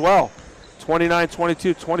going as well.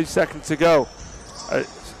 29-22, 20 seconds to go.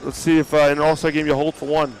 Let's see if in an all-star game you hold for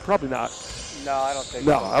one. Probably not. No, I don't think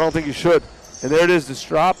No, so. I don't think you should. And there it is, the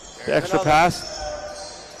strop, the extra another. pass.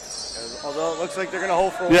 Although it looks like they're going to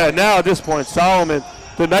hold for one. Yeah, now at this point, Solomon,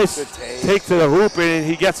 the nice Good take. take to the hoop, and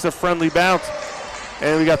he gets the friendly bounce.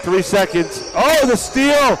 And we got 3 seconds. Oh, the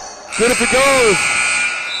steal! Good if it goes.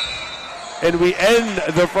 And we end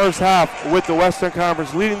the first half with the Western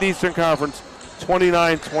Conference leading the Eastern Conference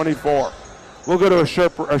 29-24. We'll go to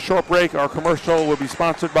a short break. Our commercial will be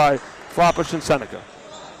sponsored by Flatbush and Seneca.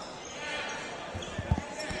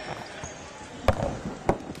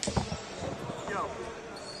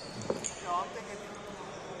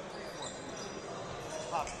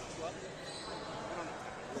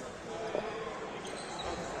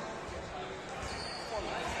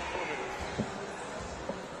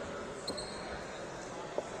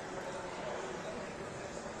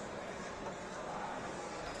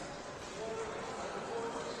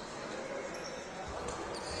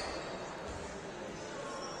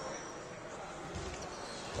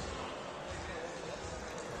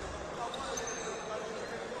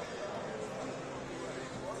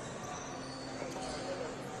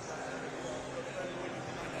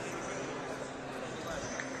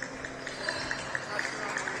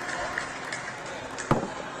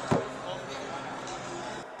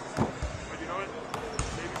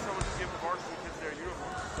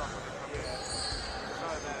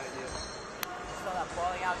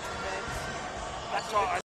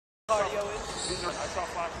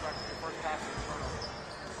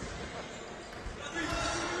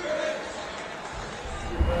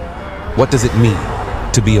 What does it mean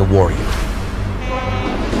to be a warrior?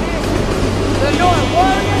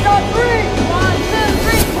 Warriors on 3! 1, 2,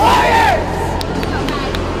 3, Warriors!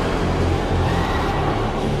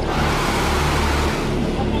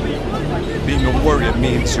 Being a warrior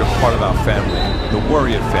means you're part of our family, the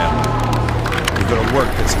warrior family. We're going to work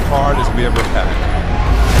as hard as we ever have.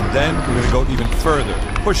 And then we're going to go even further,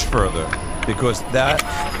 push further, because that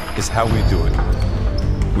is how we do it.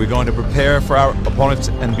 We're going to prepare for our opponents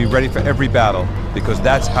and be ready for every battle, because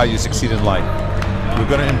that's how you succeed in life. We're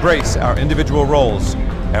going to embrace our individual roles,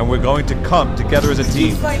 and we're going to come together as a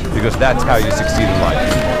team, because that's how you succeed in life.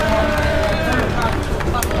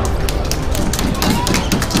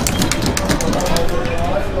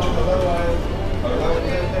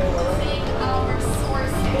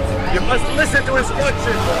 You must listen to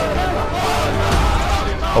instructions!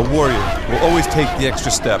 A warrior will always take the extra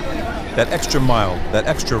step, that extra mile, that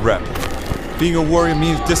extra rep. Being a warrior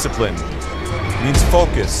means discipline, it means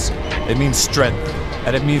focus, it means strength,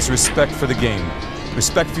 and it means respect for the game.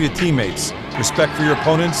 Respect for your teammates, respect for your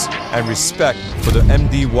opponents, and respect for the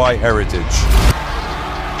MDY heritage.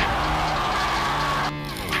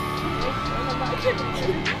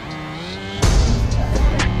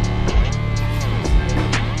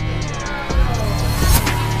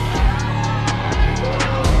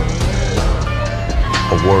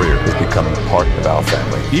 A warrior is becoming part of our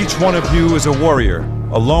family. Each one of you is a warrior.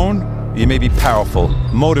 Alone, you may be powerful,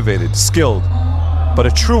 motivated, skilled, but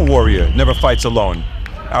a true warrior never fights alone.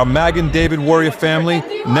 Our Magen David warrior family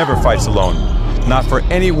never fights alone. Not for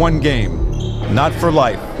any one game, not for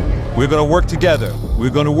life. We're going to work together. We're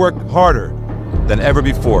going to work harder than ever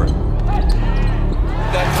before. That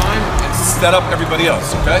time and set up everybody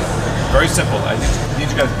else, okay? Very simple. I need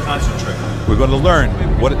you guys to concentrate. We're going to learn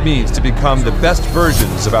what it means to become the best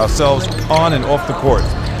versions of ourselves on and off the court,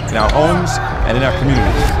 in our homes and in our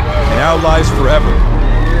communities, in our lives forever.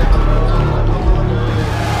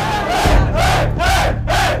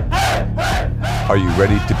 Are you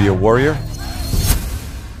ready to be a warrior?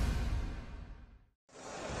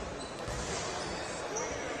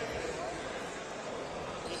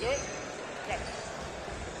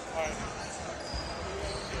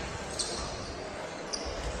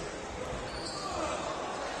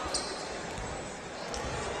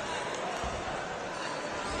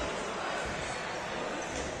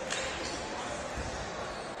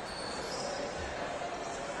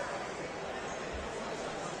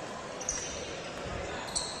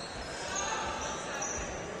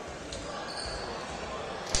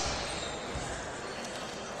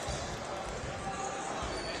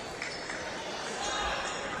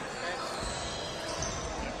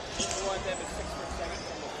 Muhadev is 6 for 7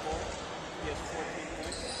 from the floor. He has 14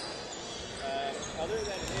 points. Other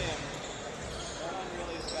than him, no one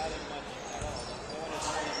really is batting much at all. No one has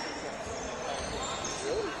more than 2 points on the entire team.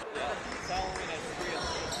 Really? Yeah. Solomon has 3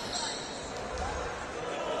 assists.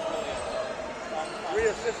 Three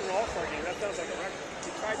assists in an All-Star game. That sounds like a record.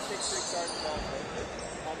 He tried 6 free starts also.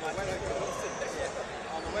 On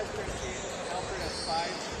the Western team, Alfred has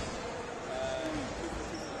 5. 2 for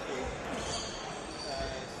 2 from 3. Stephen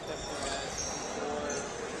has 4.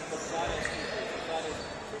 Lozada has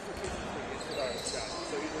 2 for 2. Lozada is 2 for 2 from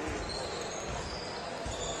 3. So he's the leader.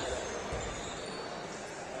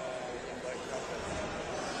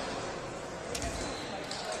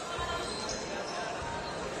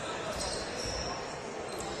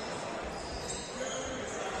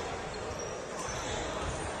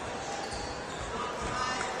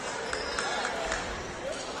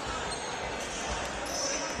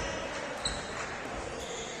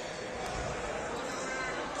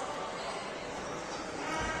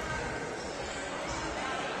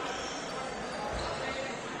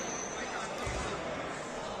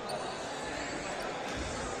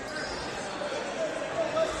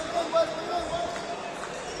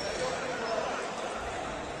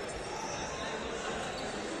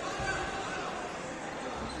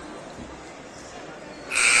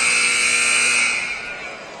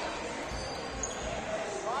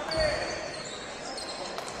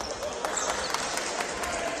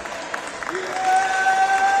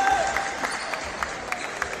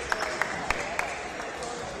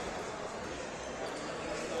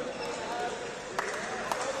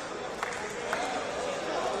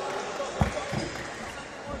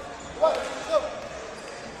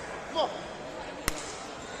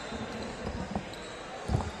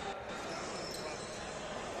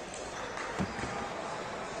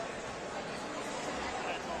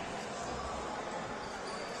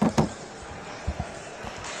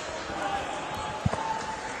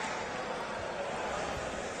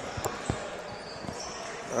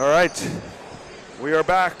 All right, we are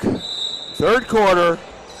back. Third quarter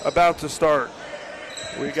about to start.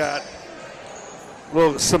 We got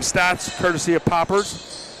some stats courtesy of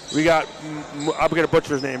Poppers. We got, I'm going to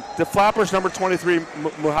butcher his name, the Flatbush number 23,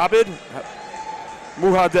 Muhadev.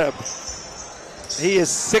 He is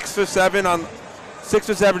 6 for 7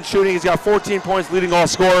 shooting. He's got 14 points, leading all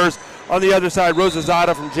scorers. On the other side,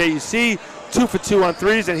 Rosazada from JEC, 2 for 2 on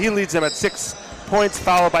threes, and he leads them at 6 points,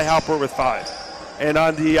 followed by Halpert with 5. And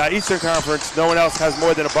on the Eastern Conference, no one else has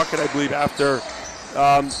more than a bucket, I believe, after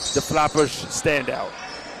the Flatbush standout.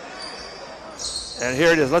 And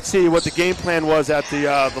here it is. Let's see what the game plan was at the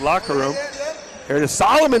locker room. Here it is.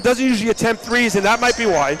 Solomon doesn't usually attempt threes, and that might be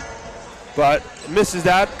why, but misses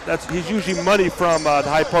that. He's usually money from the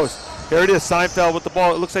high post. Here it is. Seinfeld with the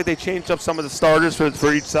ball. It looks like they changed up some of the starters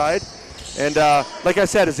for each side. And like I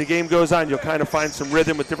said, as the game goes on, you'll kind of find some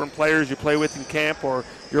rhythm with different players you play with in camp or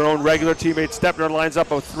your own regular teammate. Stepner lines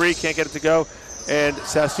up a 3, can't get it to go. And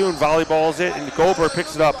Sassoon volleyballs it, and Goldberg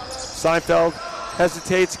picks it up. Seinfeld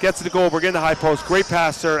hesitates, gets it to Goldberg in the high post. Great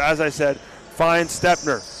passer, as I said, finds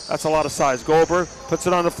Stepner. That's a lot of size. Goldberg puts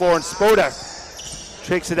it on the floor, and Spodek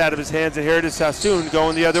takes it out of his hands. And here it is, Sassoon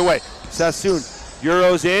going the other way. Sassoon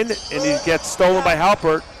Euros in, and he gets stolen by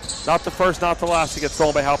Halpert. Not the first, not the last to get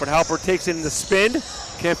stolen by Halpert. Halpert takes it in the spin,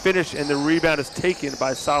 can't finish, and the rebound is taken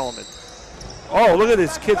by Solomon. Oh, look at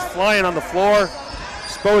this, kid's flying on the floor.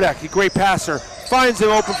 Spodek, a great passer, finds him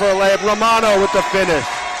open for a layup. Romano with the finish.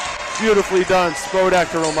 Beautifully done,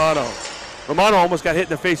 Spodek to Romano. Romano almost got hit in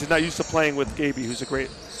the face. He's not used to playing with Gaby, who's a great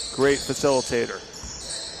facilitator.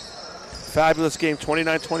 Fabulous game,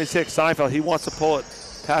 29-26. Seinfeld, he wants to pull it.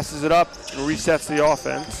 Passes it up and resets the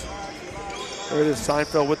offense. There it is,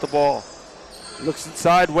 Seinfeld with the ball. Looks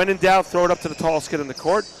inside, when in doubt, throw it up to the tallest kid in the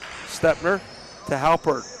court. Stepner to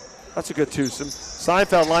Halpert. That's a good twosome.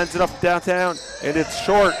 Seinfeld lines it up downtown, and it's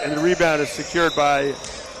short, and the rebound is secured by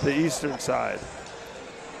the eastern side.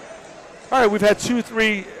 All right, we've had 2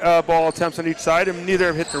 3-ball attempts on each side, and neither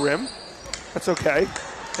have hit the rim. That's okay.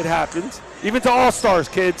 It happens. Even to all-stars,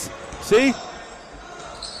 kids. See?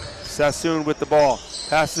 Sassoon with the ball.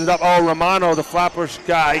 Passes it up. Oh, Romano, the Flatbush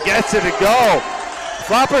guy, gets it to go.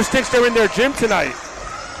 Flatbush thinks they're in their gym tonight.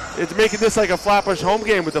 It's making this like a Flatbush home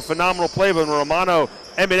game with a phenomenal play, but Romano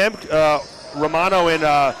and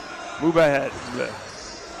Mubahed.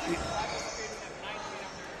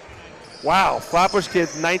 Wow, Flatbush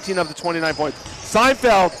kids, 19 of the 29 points.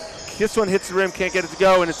 Seinfeld, this one hits the rim, can't get it to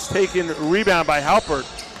go, and it's taken rebound by Halpert.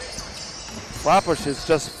 Flatbush is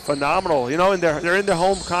just phenomenal. You know, they're in the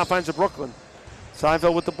home confines of Brooklyn.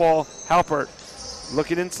 Seinfeld with the ball, Halpert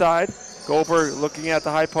looking inside, Goldberg looking at the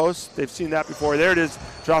high post. They've seen that before. There it is.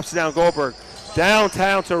 Drops it down. Goldberg down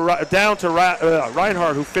to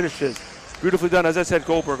Reinhardt, who finishes. Beautifully done. As I said,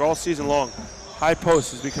 Goldberg all season long. High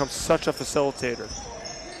post has become such a facilitator.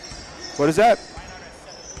 What is that?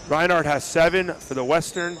 Reinhardt has 7 for the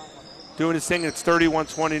Western. Doing his thing. It's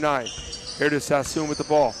 31-29. Here it is, Sassoon with the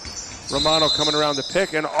ball. Romano coming around the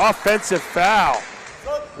pick. An offensive foul.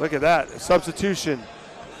 Look at that. Substitution.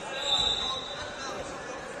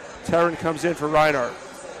 Terran comes in for Reinhardt.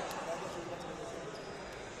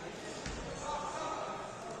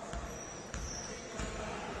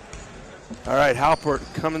 All right, Halpert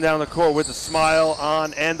coming down the court with a smile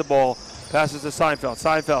on and the ball. Passes to Seinfeld.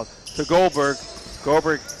 Seinfeld to Goldberg.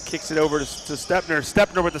 Goldberg kicks it over to Stepner.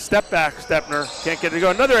 Stepner with the step back. Stepner can't get it to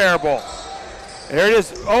go. Another air ball. There it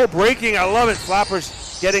is. Oh, breaking. I love it.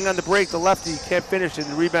 Flappers getting on the break. The lefty can't finish it.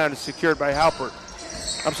 The rebound is secured by Halpert.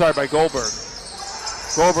 I'm sorry, by Goldberg.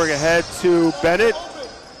 Goldberg ahead to Bennett.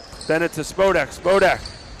 Bennett to Spodek. Spodek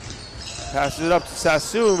passes it up to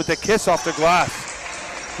Sassoon with the kiss off the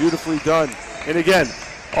glass. Beautifully done. And again,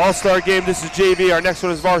 all-star game. This is JV. Our next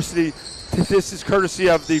one is varsity. This is courtesy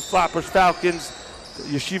of the Flatbush Falcons,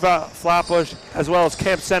 Yeshiva Flatbush, as well as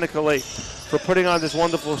Camp Seneca Lake for putting on this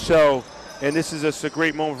wonderful show. And this is just a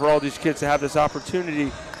great moment for all these kids to have this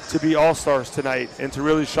opportunity to be all-stars tonight and to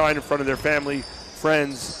really shine in front of their family,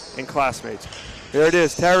 friends, and classmates. There it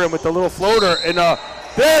is, Terran with the little floater, and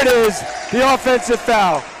there it is, the offensive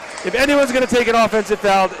foul. If anyone's going to take an offensive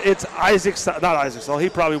foul, it's Isaac, not Isaac, so he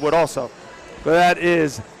probably would also. But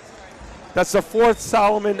that's the 4th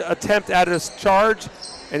Solomon attempt at his charge,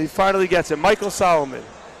 and he finally gets it. Michael Solomon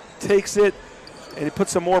takes it, and he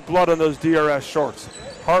puts some more blood on those DRS shorts.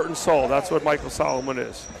 Heart and soul, that's what Michael Solomon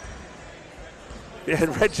is. Yeah,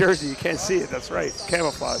 in red jersey, you can't see it, that's right,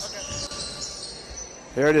 camouflage.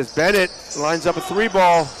 There it is, Bennett lines up a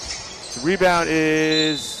 3-ball. The rebound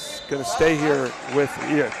is going to stay here with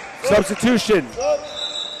here. Substitution.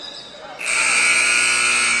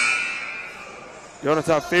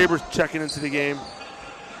 Jonathan Faber's checking into the game.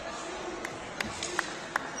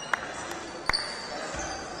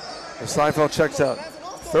 And Seinfeld checks out.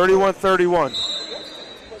 31-31.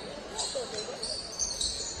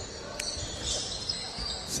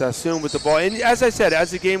 Sassoon with the ball. And as I said,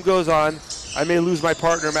 as the game goes on, I may lose my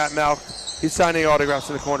partner, Matt Malk. He's signing autographs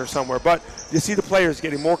in the corner somewhere. But you see the players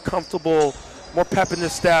getting more comfortable, more pep in the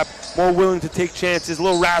step, more willing to take chances, a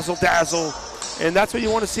little razzle-dazzle. And that's what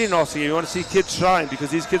you want to see in all season. You want to see kids shine because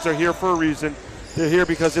these kids are here for a reason. They're here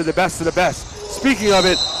because they're the best of the best. Speaking of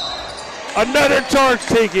it, another charge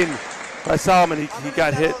taken by Solomon. He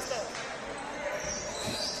got hit.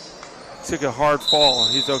 Took a hard fall.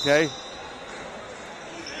 He's okay.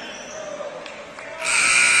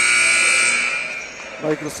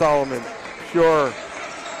 Michael Solomon, pure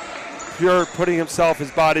putting himself, his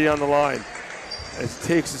body on the line as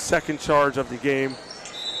he takes the second charge of the game.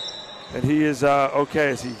 And he is okay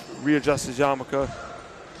as he readjusts his yarmulke.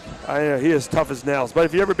 He is tough as nails. But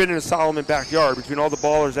if you've ever been in a Solomon backyard, between all the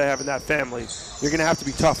ballers they have in that family, you're going to have to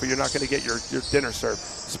be tough or you're not going to get your dinner served.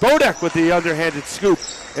 Spodek with the underhanded scoop.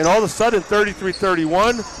 And all of a sudden,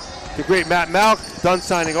 33-31. The great Matt Malk, done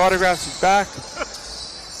signing autographs, is back.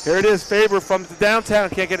 Here it is, Faber from the downtown,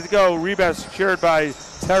 can't get it to go. Rebound secured by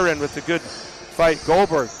Terran with a good fight.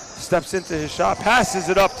 Goldberg steps into his shot, passes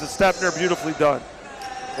it up to Stepner, beautifully done.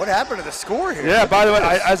 What happened to the score here? Yeah, by the way,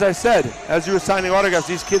 as I said, as you were signing autographs,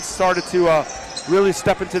 these kids started to really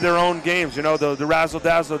step into their own games. You know, the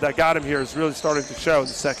razzle-dazzle that got him here is really starting to show in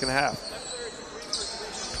the second half.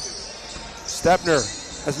 Stepner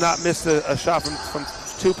has not missed a shot from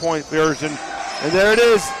two-point version. And there it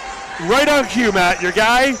is, right on cue, Matt. Your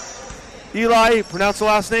guy, Eli, pronounce the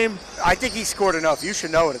last name? I think he scored enough. You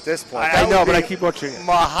should know it at this point. I know, but I keep butchering it.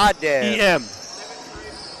 Mahadev. E.M.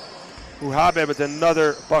 Uhabe with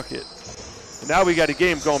another bucket. And now we got a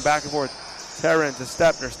game going back and forth. Terran to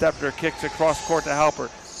Stepner. Stepner kicks across court to Halpert.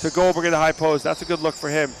 To Goldberg in the high post. That's a good look for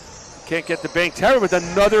him. Can't get the bank. Terran with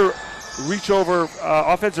another reach over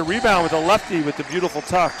offensive rebound with a lefty with the beautiful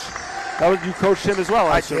touch. That was, you coached him as well,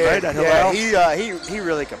 I assume, right? At yeah, he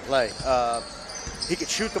really can play. He could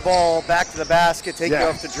shoot the ball back to the basket, take it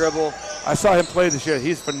off the dribble. I saw him play this year.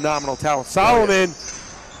 He's phenomenal talent. Solomon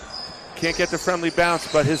can't get the friendly bounce,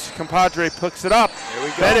 but his compadre picks it up. Here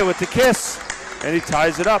we go. Bennett with the kiss, and he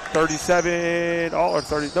ties it up.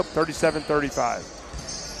 37-35.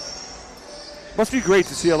 Must be great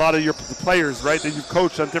to see a lot of the players, right, that you've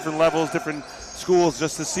coached on different levels, different schools,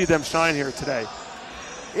 just to see them shine here today.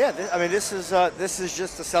 Yeah, this is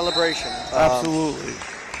just a celebration. Absolutely.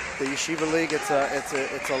 The Yeshiva League, it's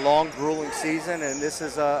a long, grueling season, and this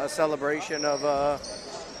is a celebration of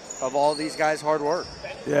of all these guys' hard work.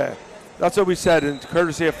 Yeah, that's what we said, and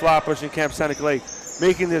courtesy of Flatbush and Camp Seneca Lake,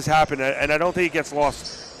 making this happen, and I don't think it gets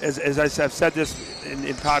lost. As I've said this in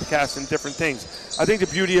podcasts and different things. I think the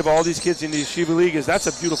beauty of all these kids in the Yeshiva League is that's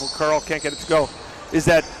a beautiful curl, can't get it to go, is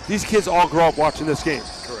that these kids all grow up watching this game.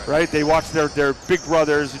 Correct. Right? They watch their big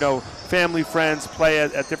brothers, family, friends play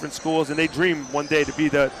at different schools, and they dream one day to be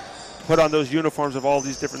put on those uniforms of all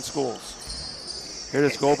these different schools. Here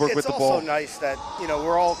it is, Goldberg with the ball. It's also nice that,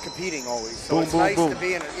 we're all competing always. So Boom, it's boom, nice boom. to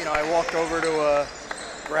be in, I walked over to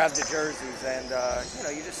grab the jerseys, and,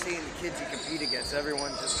 you're just seeing the kids you compete against.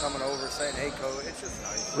 Everyone's just coming over saying, hey, coach. It's just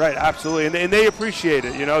nice. Right, absolutely. And they appreciate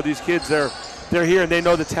it. These kids, they're here, and they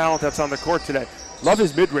know the talent that's on the court today. Love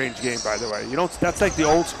his mid-range game, by the way. That's like the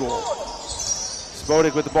old school.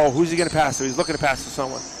 Spodik with the ball. Who's he going to pass to? He's looking to pass to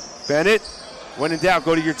someone. Bennett, when in doubt,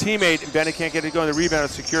 go to your teammate, and Bennett can't get it going. The rebound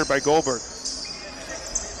is secured by Goldberg.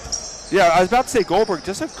 Yeah, I was about to say Goldberg,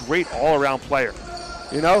 just a great all-around player.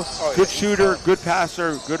 Good shooter, good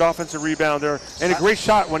passer, good offensive rebounder, and a great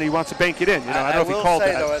shot when he wants to bank it in. I don't know if he called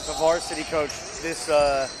that. I will say, though, as a varsity coach,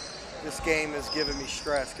 this game is giving me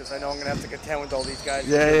stress because I know I'm going to have to contend with all these guys.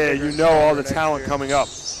 Yeah, all the talent coming up.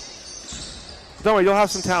 Don't worry, you'll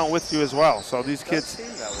have some talent with you as well. So these kids,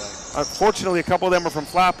 unfortunately, a couple of them are from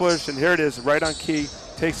Flatbush, and here it is, right on key.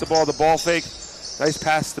 Takes the ball, the ball fake. Nice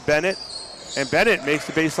pass to Bennett, and Bennett makes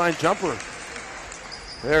the baseline jumper.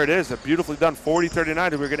 There it is, a beautifully done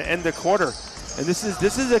 40-39. We're going to end the quarter, and this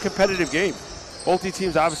is a competitive game. Both these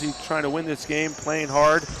teams obviously trying to win this game, playing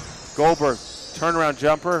hard. Goldberg, turnaround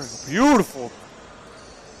jumper, beautiful.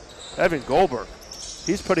 Evan Goldberg,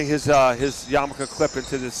 he's putting his yarmulke clip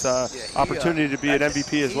into this opportunity to be an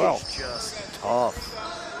MVP as well. He's just tough.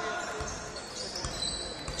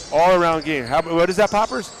 All-around game. What is that,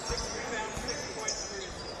 Poppers?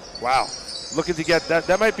 Wow, looking to get that.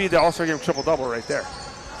 That might be the All-Star Game triple-double right there.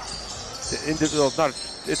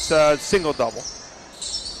 It's a single-double.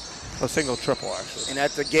 A single-triple, actually. And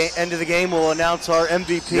at the end of the game, we'll announce our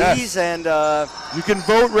MVPs. Yes. And you can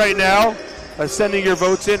vote right now by sending your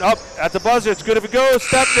votes in. Up at the buzzer. It's good if it goes.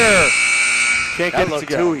 Stepner. Can't get it to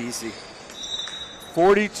go. Too easy.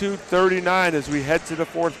 42-39 as we head to the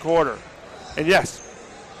fourth quarter. And yes,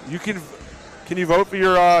 you can you vote for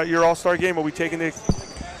your All-Star game? Are we taking the?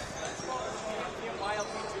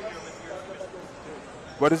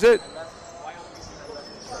 What is it?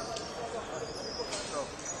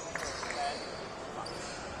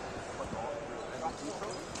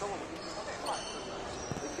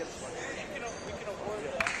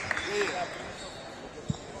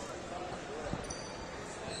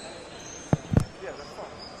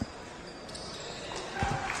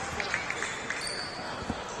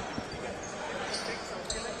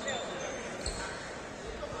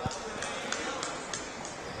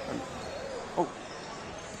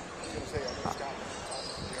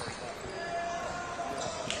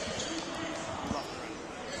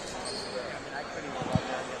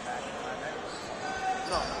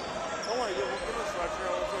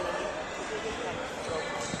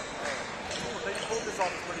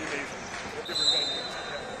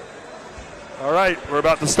 All right, we're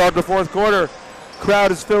about to start the fourth quarter.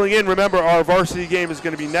 Crowd is filling in. Remember, our varsity game is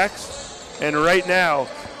going to be next. And right now,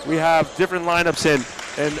 we have different lineups in.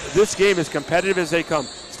 And this game is competitive as they come.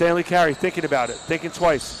 Stanley Carey thinking about it, thinking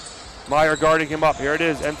twice. Meyer guarding him up. Here it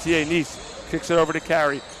is, MTA. Nice kicks it over to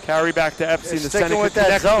Carey. Carey back to Epstein. The center with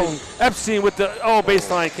that zone. Epstein with the,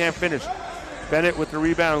 baseline, can't finish. Bennett with the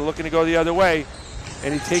rebound, looking to go the other way.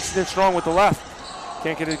 And he takes it in strong with the left.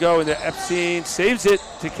 Can't get it to go, and the Epstein saves it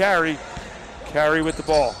to Carey. Carey with the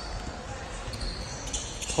ball.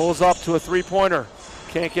 Pulls up to a three-pointer.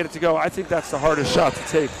 Can't get it to go. I think that's the hardest shot to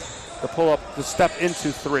take. The pull-up, the step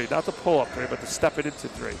into three. Not the pull-up three, but the step it into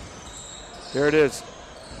three. Here it is.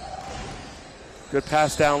 Good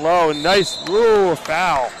pass down low, and nice, a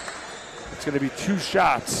foul. It's going to be 2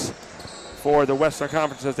 shots for the Western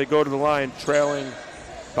Conference as they go to the line, trailing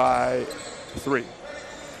by 3.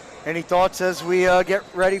 Any thoughts as we get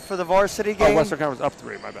ready for the varsity game? Western Conference up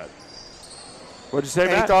 3, my bad. What'd you say,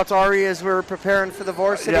 Any Matt? thoughts, Ari, as we're preparing for the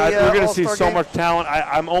varsity Yeah, we're going to see All-Star so game? much talent.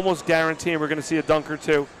 I'm almost guaranteeing we're going to see a dunk or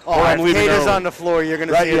two. Oh, or I'm if leaving Kata's early. on the floor, you're going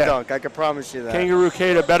to see a dunk. I can promise you that. Kangaroo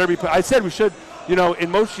Kata better be. I said we should.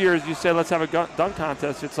 In most years you say let's have a dunk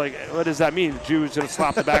contest. It's like, what does that mean? Jews going to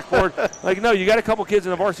slap the backboard? Like, no, you got a couple kids in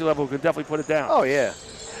the varsity level who can definitely put it down. Oh, yeah.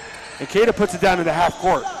 And Kata puts it down in the half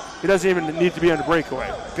court. He doesn't even need to be on the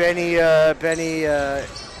breakaway. Benny,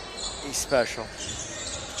 he's special.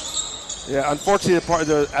 Yeah, unfortunately,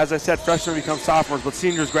 as I said, freshmen become sophomores, but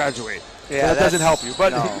seniors graduate. Yeah, so that doesn't help you.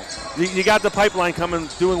 But no. you got the pipeline coming,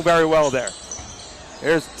 doing very well there.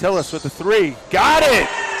 There's Tillis with the 3. Got it!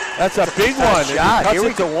 That's a big one. It Shot. cuts Here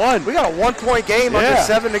it to one. We got a 1-point game under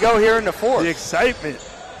 7 to go here in the fourth. The excitement.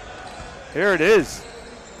 Here it is.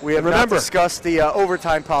 We have not discussed the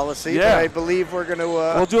overtime policy, but I believe we're going to.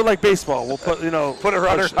 We'll do it like baseball. We'll put put a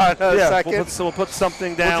runner on a second. We'll put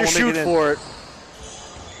something down. We'll just shoot for it.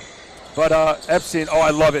 But Epstein, I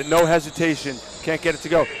love it. No hesitation. Can't get it to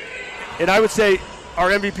go. And I would say our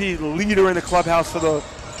MVP leader in the clubhouse for the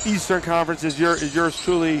Eastern Conference is yours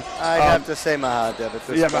truly. I'd have to say Mahabib at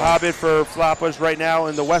this point. Mahabib for Flatbush right now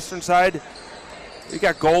in the Western side. You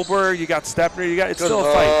got Goldberg, you got Stepner, it's still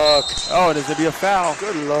a fight. Oh, and there's going to be a foul.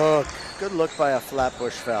 Good look. Good look by a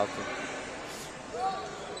Flatbush Falcon.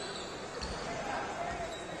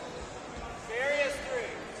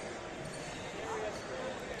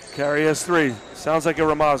 Carey has 3. Sounds like a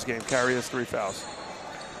Ramaz game. Carey has 3 fouls.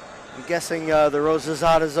 I'm guessing the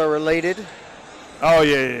Rosazadas are related. Oh,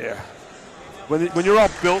 yeah. When you're all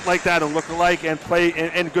built like that and look alike and play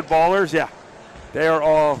and good ballers, they are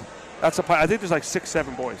all. That's a. I think there's like 6,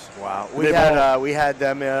 7 boys. Wow. We had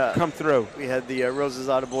them come through. We had the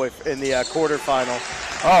Rosazada boy in the quarterfinal.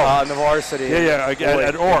 Oh, in the varsity. Yeah. Again,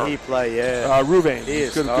 at Orr. He play. Ruvain. He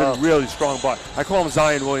is good, really strong butt. I call him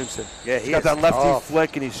Zion Williamson. Yeah, he's got that lefty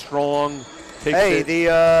flick and he's strong.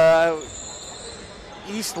 The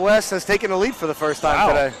East-West has taken the lead for the first time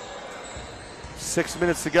today. 6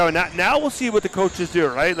 minutes to go. Now we'll see what the coaches do,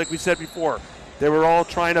 right? Like we said before. They were all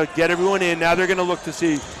trying to get everyone in. Now they're going to look to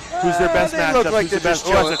see who's their best matchup. Look like who's the best.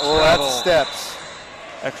 That's steps.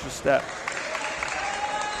 Extra step.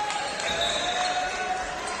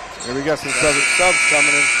 Here we got some subs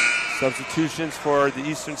coming in. Substitutions for the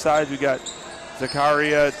Eastern side. We got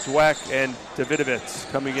Zakaria, Dweck, and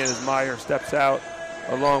Davidovitz coming in as Meyer steps out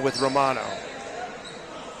along with Romano.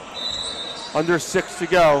 Under 6 to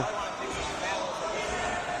go.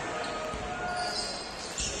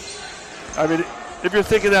 I mean, if you're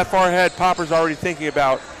thinking that far ahead, Popper's already thinking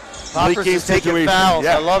about late game is taking situation. fouls.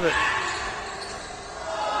 I love it.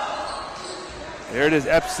 There it is,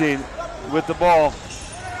 Epstein with the ball.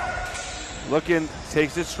 Looking,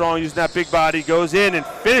 takes it strong, using that big body, goes in and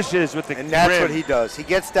finishes with the rim. And that's what he does. He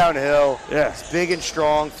gets downhill. Yeah. He's big and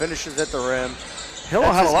strong, finishes at the rim. Hill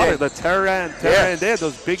had a lot of the Terran, they had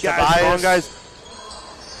those big guys, strong guys.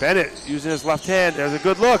 Bennett using his left hand. There's a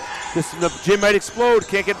good look. The gym might explode.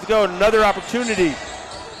 Can't get it to go. Another opportunity.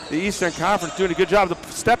 The Eastern Conference doing a good job.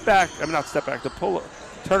 The step back. Not step back. The pull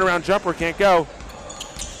turnaround jumper can't go.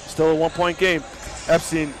 Still a 1-point game.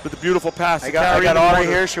 Epstein with a beautiful pass. I got Ari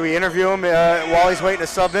here. Should we interview him while he's waiting to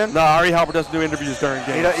sub in? No, Ari Halper doesn't do interviews during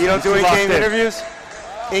games. You don't do in-game interviews?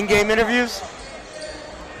 In-game interviews?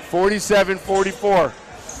 47-44.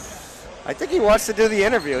 I think he wants to do the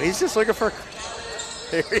interview. He's just looking for.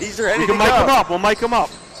 He's ready to go. We'll mic him up.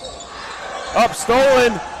 Up,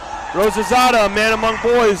 stolen. Rosazada, a man among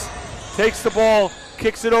boys, takes the ball,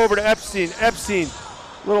 kicks it over to Epstein. Epstein,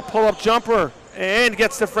 little pull-up jumper, and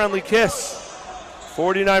gets the friendly kiss.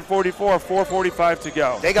 49-44, 4:45 to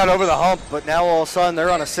go. They got over the hump, but now all of a sudden they're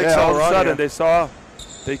on a 6-0 run. All of a sudden they saw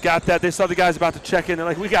they saw the guys about to check in. They're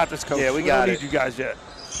like, we got this, coach. Yeah, we don't need you guys yet.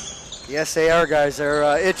 The SAR guys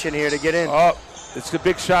are itching here to get in. Oh, it's a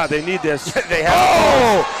big shot. They need this. They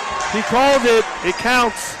have. He called it. It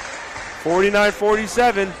counts.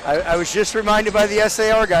 49-47. I was just reminded by the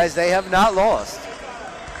SAR guys, they have not lost.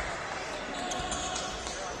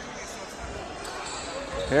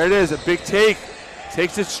 There it is, a big take.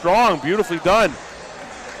 Takes it strong, beautifully done.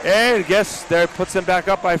 And guess that puts them back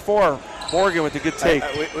up by 4. Morgan with a good take.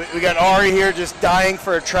 We got Ari here just dying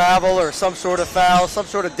for a travel or some sort of foul, some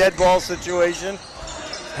sort of dead ball situation.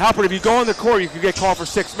 Halpert, if you go on the court, you could get called for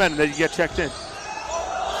 6 men and then you get checked in.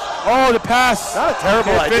 Oh, the pass. Not a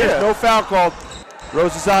terrible idea. No foul called.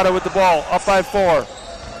 Rosazada with the ball, up by 4.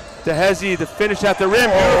 DeHezi, the finish at the rim,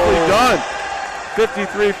 beautifully done.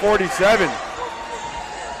 53-47.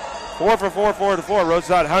 4 for 4, 4 to 4.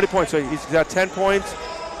 Rosazada, how many points? So he's got 10 points.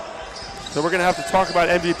 So we're going to have to talk about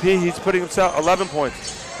MVP. He's putting himself 11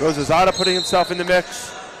 points. Rosazada putting himself in the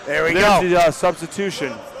mix. There we go. There's the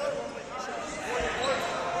substitution.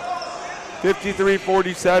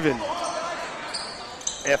 53-47.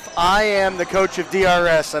 If I am the coach of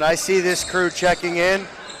DRS and I see this crew checking in,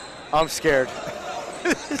 I'm scared.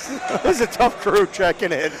 This is a tough crew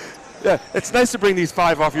checking in. Yeah, it's nice to bring these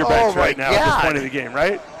 5 off your bench right now at this point in the game,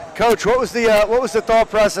 right? Coach, what was the thought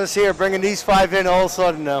process here, bringing these 5 in all of a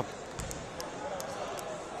sudden now?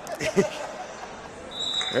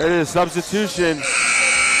 There it is, substitution.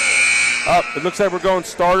 Up. It looks like we're going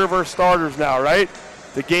starter versus starters now, right?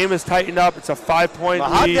 The game is tightened up. It's a 5-point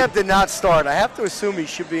lead. Mahabib did not start. I have to assume he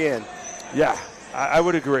should be in. Yeah, I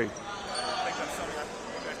would agree.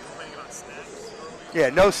 Yeah,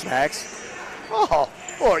 no snacks. Oh,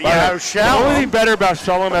 The only thing better about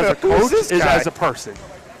Shalom as a coach is guy? as a person.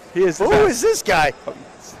 He is the Who best. is this guy?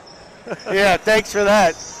 Yeah, thanks for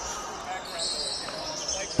that.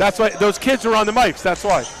 That's why those kids are on the mics. That's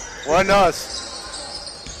why. Wasn't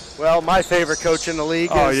us. Well, my favorite coach in the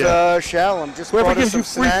league is Shalom. Just Whoever brought us gives some you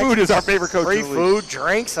free snacks. food is our favorite coach Free in the league. food,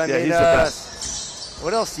 drinks. I mean, he's the best.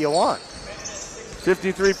 What else do you want?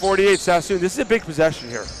 53-48 Sassoon. This is a big possession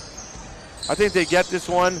here. I think they get this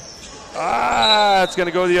one. It's going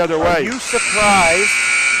to go the other way. Are you surprised,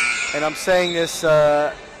 and I'm saying this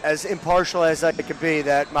as impartial as I could be,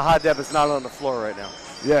 that Mahadeb is not on the floor right now?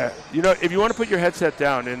 Yeah. You know, if you want to put your headset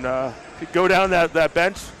down and go down that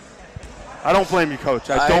bench, I don't blame you, Coach.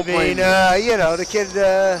 I don't blame you. You know, the kid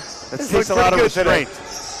It takes a lot of restraint.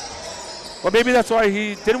 Well, maybe that's why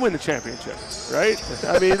he didn't win the championship, right?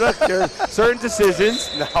 I mean, look, there are certain decisions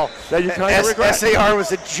that you kind of regret. SAR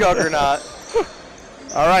was a juggernaut.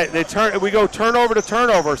 All right, we go turnover to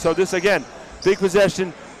turnover. So this, again, big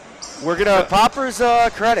possession. We're going to... Popper's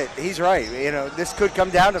credit, he's right. You know, this could come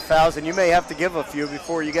down to fouls, and you may have to give a few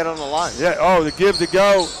before you get on the line. Yeah, the give to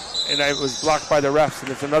go, and it was blocked by the refs,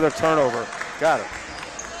 and it's another turnover. Got it.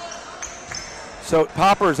 So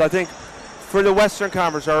Poppers, I think, for the Western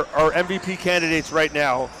Conference, our MVP candidates right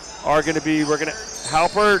now are going to be,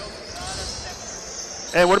 Halpert,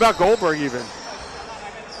 and what about Goldberg even?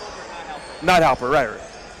 Not Halpert, right.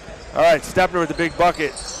 All right, Stepner with the big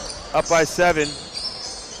bucket, up by 7.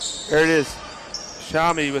 There it is.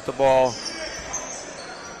 Shami with the ball.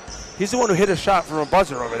 He's the one who hit a shot from a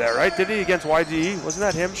buzzer over there, right? Did he against YDE? Wasn't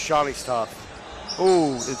that him? Shami's tough.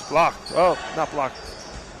 Oh, it's blocked. Oh, not blocked.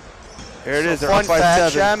 There it is. They're Fun up by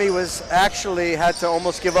fact, 7. Shami had to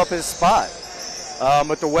almost give up his spot.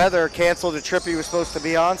 But the weather canceled the trip he was supposed to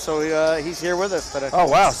be on, so he's here with us today. Oh,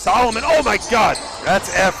 wow. Solomon. Oh, my God.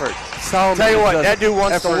 That's effort. Solomon. Tell you what, that dude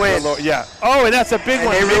wants to win. Yeah. Oh, and that's a big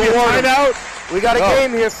one. they Maybe a reward him. timeout. We got a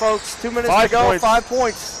game here, folks. 2 minutes to go, 5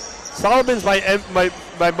 points. Solomon's my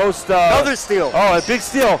most... Another steal. Oh, a big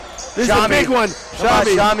steal. This is a big one.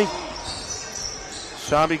 Shami.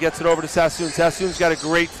 Shami gets it over to Sassoon. Sassoon's got a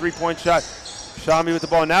great three-point shot. Shami with the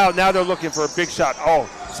ball. Now they're looking for a big shot. Oh,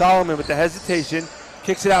 Solomon with the hesitation.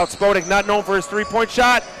 Kicks it out. Spodek, not known for his three-point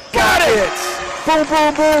shot. Got it! Boom,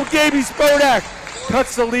 boom, boom. Gaby Spodek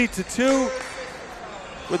cuts the lead to 2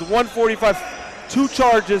 with 1:45. 2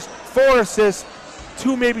 charges, 4 assists,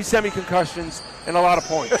 2 maybe semi-concussions, and a lot of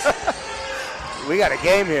points. We got a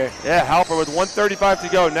game here. Yeah, Halper with 1:35 to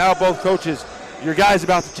go. Now both coaches, your guy's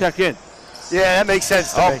about to check in. Yeah, that makes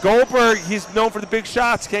sense to me. Goldberg, he's known for the big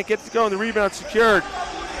shots. Can't get it to go, and the rebound secured.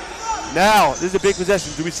 Now, this is a big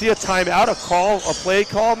possession. Do we see a timeout, a play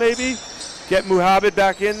call maybe? Get Muhammad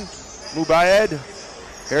back in. Mubayed.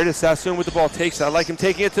 Here it is, Sassoon with the ball. Takes it. I like him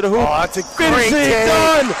taking it to the hoop. Oh, that's a great game.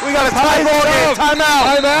 Done. We got a tie ball game.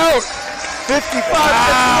 Timeout. 55,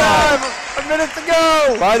 59, a minute to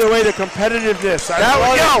go. By the way, the competitiveness.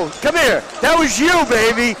 Come here. That was you,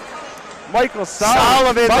 baby. Michael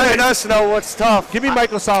Solomon letting us know what's tough. Give me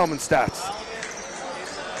Michael Solomon stats.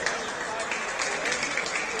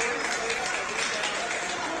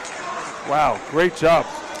 Wow, great job.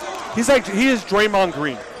 He is Draymond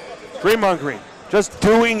Green. Draymond Green. Just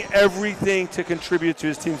doing everything to contribute to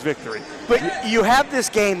his team's victory. But you have this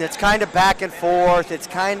game that's kind of back and forth. It's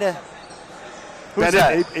kind of... Who's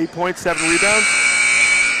that? 8 points, 7 rebounds.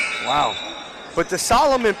 Wow. But the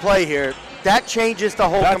Solomon play here, that changes the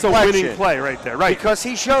whole complexion. That's a winning play right there, right? Because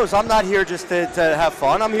he shows I'm not here just to have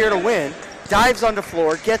fun. I'm here to win. Dives on the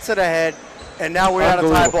floor, gets it ahead, and now we're at a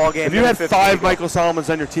tie ball game. If you had 5 Michael Solomons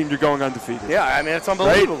on your team, you're going undefeated. Yeah, I mean, it's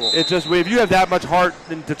unbelievable. Right? It just, if you have that much heart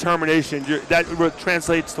and determination, that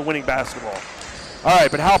translates to winning basketball. All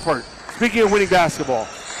right, but Halpert, speaking of winning basketball,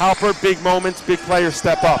 Halpert, big moments, big players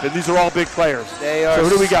step up, and these are all big players. They are. So who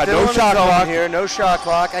do we got? No shot clock here. No shot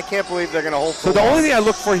clock. I can't believe they're going to hold. So the only thing I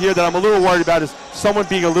look for here that I'm a little worried about is someone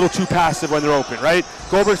being a little too passive when they're open, right?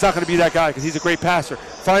 Goldberg's not going to be that guy because he's a great passer.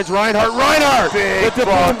 Finds Reinhardt. Reinhardt with the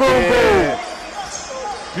boom, boom, boom.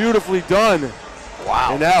 Beautifully done.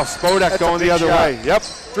 Wow. And now Spodek going the other way. Yep.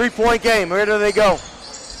 3-point game. Where do they go?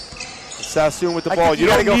 Sassoon with the ball. You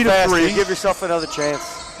don't need a 3. Give yourself another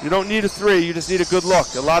chance. You don't need a 3. You just need a good look.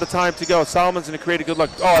 A lot of time to go. Solomon's going to create a good look.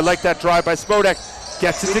 Oh, I like that drive by Spodek.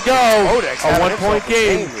 Gets it to go. Spodek's a 1-point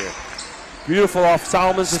game. Beautiful off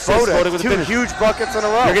Solomon's assist. Spodek with 2 finish. huge buckets in a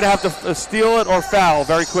row. You're going to have to steal it or foul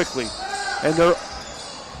very quickly. And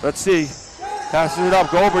let's see. Passing it up.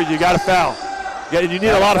 Goldberg, you got to foul. You need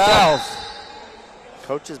a lot of fouls.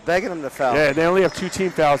 Coach is begging them to foul. Yeah, they only have 2 team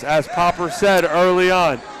fouls. As Popper said early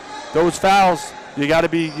on, those fouls You got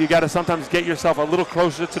to sometimes get yourself a little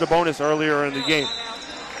closer to the bonus earlier in the game.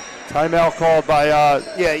 Timeout called by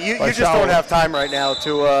you just don't have time right now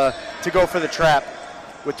to go for the trap.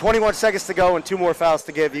 With 21 seconds to go and 2 more fouls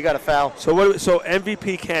to give, you got to foul. So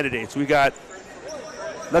MVP candidates, we got.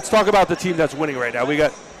 Let's talk about the team that's winning right now. We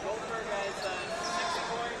got.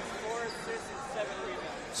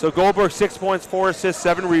 So Goldberg 6 points, 4 assists,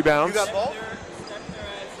 7 rebounds. You got both?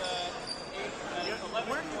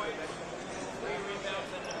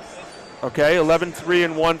 Okay, 11, 3,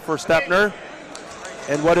 and 1 for Stepner.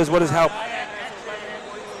 And what does Halpert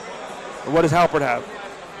have?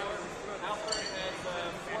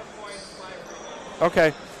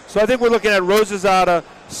 Okay, so I think we're looking at Rosazada,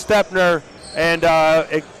 Stepner, and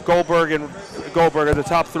Goldberg are the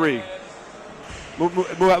top 3.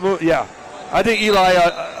 Yeah, I think Eli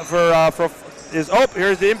is. Oh,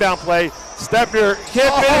 here's the inbound play. Stepner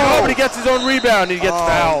can't finish. Oh, but he gets his own rebound and he gets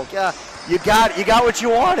fouled. God. You got what you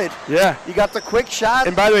wanted. Yeah. You got the quick shot.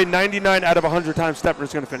 And by the way, 99 out of 100 times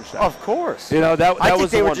Stepner's going to finish that. Of course. You know that I think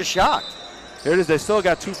was they the were one. just shocked. Here it is. They still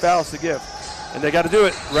got 2 fouls to give, and they got to do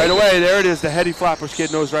it right away. There it is. The heady Flatbush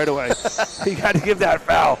kid knows right away. You got to give that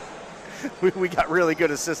foul. We got really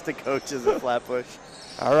good assistant coaches at Flatbush.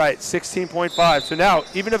 All right, 16.5. So now,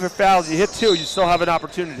 even if it fouls, you hit 2, you still have an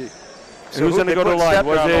opportunity. So who's going to go to the line?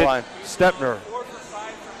 Was it Stepner?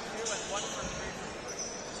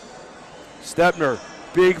 Stepner,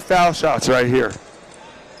 big foul shots right here.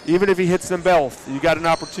 Even if he hits them both, you got an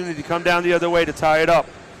opportunity to come down the other way to tie it up.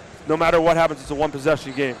 No matter what happens, it's a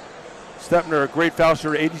 1-possession game. Stepner, a great foul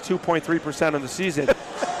shooter, 82.3% on the season.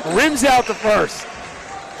 Rims out the first.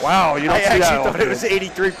 Wow, you don't see that. I actually thought it was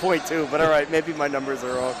 83.2, but all right, maybe my numbers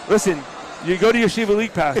are wrong. Listen, you go to Yeshiva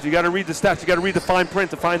League Pass, you got to read the stats, you got to read the fine print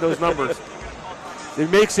to find those numbers. It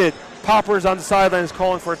makes it. Popper's on the sidelines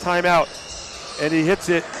calling for a timeout, and he hits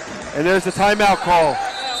it, and there's the timeout call.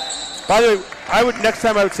 By the way, next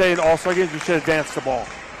time I would say in All-Star games, we should advance the ball.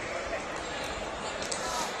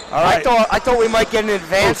 All right. I thought we might get an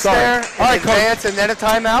advance there, advance and then a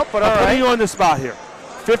timeout, but all right. I'm putting you on the spot here.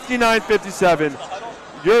 59-57.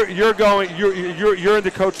 You're in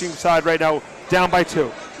the coaching side right now, down by 2.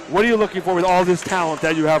 What are you looking for with all this talent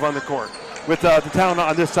that you have on the court, with the talent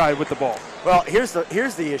on this side with the ball? Well, here's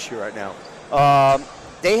the issue right now.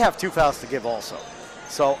 They have 2 fouls to give also.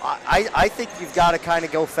 So I think you've got to kind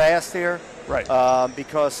of go fast here. Right.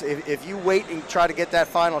 Because if you wait and try to get that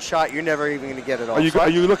final shot, you're never even going to get it all. Are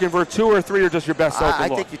you looking for a 2 or 3 or just your best open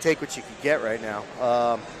look? I think you take what you can get right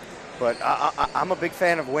now. But I'm a big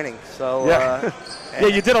fan of winning. So yeah. Yeah,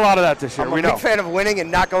 you did a lot of that this year. I'm a big fan of winning and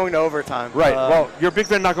not going to overtime. Right. Well, you're a big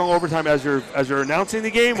fan of not going overtime as you're announcing the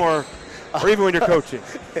game, or even when you're coaching.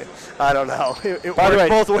 I don't know. It worked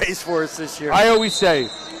both ways for us this year. I always say,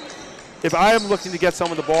 if I am looking to get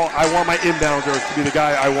someone the ball, I want my inbounder to be the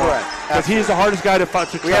guy I want. Because he's the hardest guy to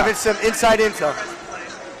trap. We have some inside intel.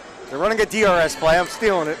 They're running a DRS play. I'm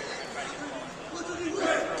stealing it.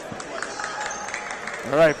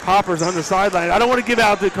 All right, Popper's on the sideline. I don't want to give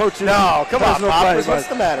out the coach's No, come on, Poppers. Play, what's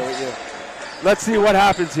the matter with you? Let's see what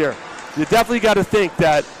happens here. You definitely got to think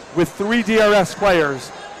that with 3 DRS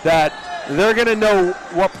players that they're going to know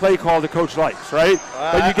what play call the coach likes, right?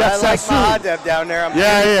 But you got Sassoon. I like Mahadev down there. I'm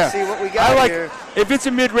yeah. to see what we got here. If it's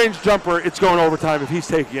a mid-range jumper, it's going overtime if he's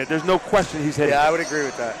taking it. There's no question he's hitting it. Yeah, I would agree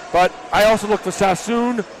with that. But I also look for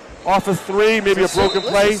Sassoon off of 3, maybe a broken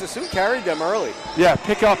play. Sassoon carried them early. Yeah,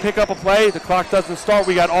 pick up a play. The clock doesn't start.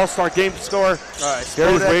 We got all-star game score. All right,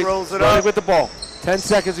 Spodek rolls it up. With the ball. 10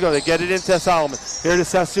 seconds ago, they get it into Solomon. Here to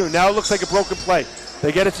Sassoon. Now it looks like a broken play.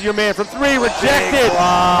 They get it to your man from 3, rejected.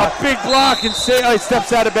 A big block, and he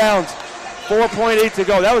steps out of bounds. 4.8 to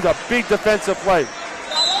go. That was a big defensive play.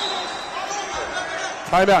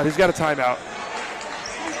 Timeout. He's got a timeout.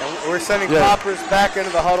 And we're sending Poppers back into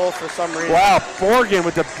the huddle for some reason. Wow, Borgen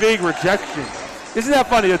with the big rejection. Isn't that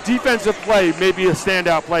funny? A defensive play may be a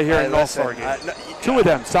standout play here in an All-Star game. 2 of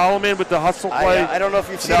them. Solomon with the hustle play. I don't know if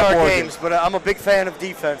you've seen our games, but I'm a big fan of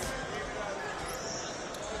defense.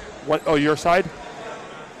 What? Oh, your side?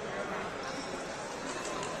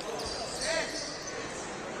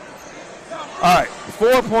 All right,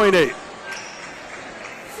 4.8.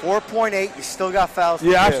 4.8. You still got fouls to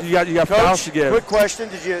give. Yeah, actually, you got Coach, fouls to give. Quick question: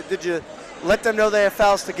 Did you let them know they have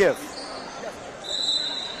fouls to give?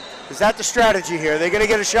 Is that the strategy here? They're going to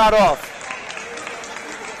get a shot off.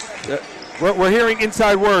 We're hearing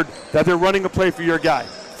inside word that they're running a play for your guy.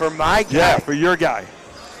 For my guy. Yeah, for your guy.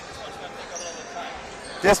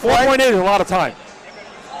 This 4.8 is a lot of time.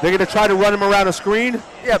 They're going to try to run him around a screen.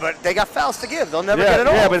 Yeah, but they got fouls to give. They'll never get it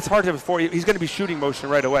off. Yeah, but it's hard to before he's going to be shooting motion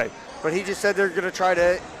right away. But he just said they're going to try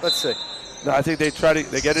to. Let's see. No, I think they get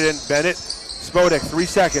it in. Bennett Spodek, 3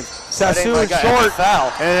 seconds. That ain't my Sassoon guy. short.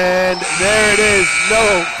 Foul. And there it is.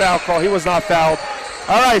 No foul call. He was not fouled.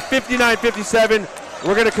 All right, 59-57.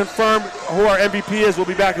 We're going to confirm who our MVP is. We'll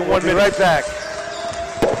be back in 1 minute. Right back.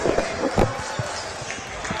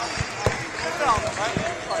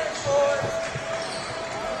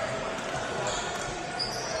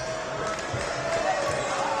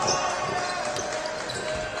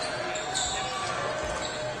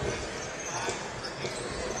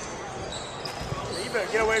 You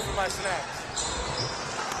better get away from my snacks.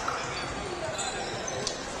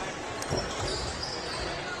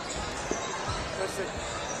 Listen.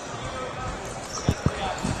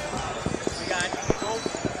 We got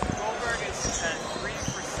Goldberg is 3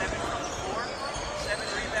 for 7 from the floor, 7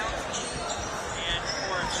 rebounds, and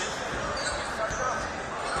 4 assists.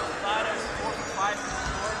 Lotto 4 for 5 from the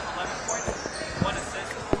floor, 11 points, 1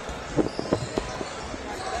 assist.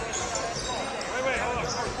 Wait, hold on.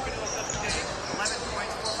 11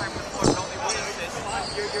 points, 4 5 from the floor, but only 1 assist.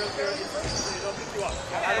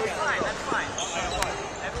 That's fine.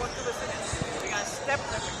 Everyone do listen in. We got Step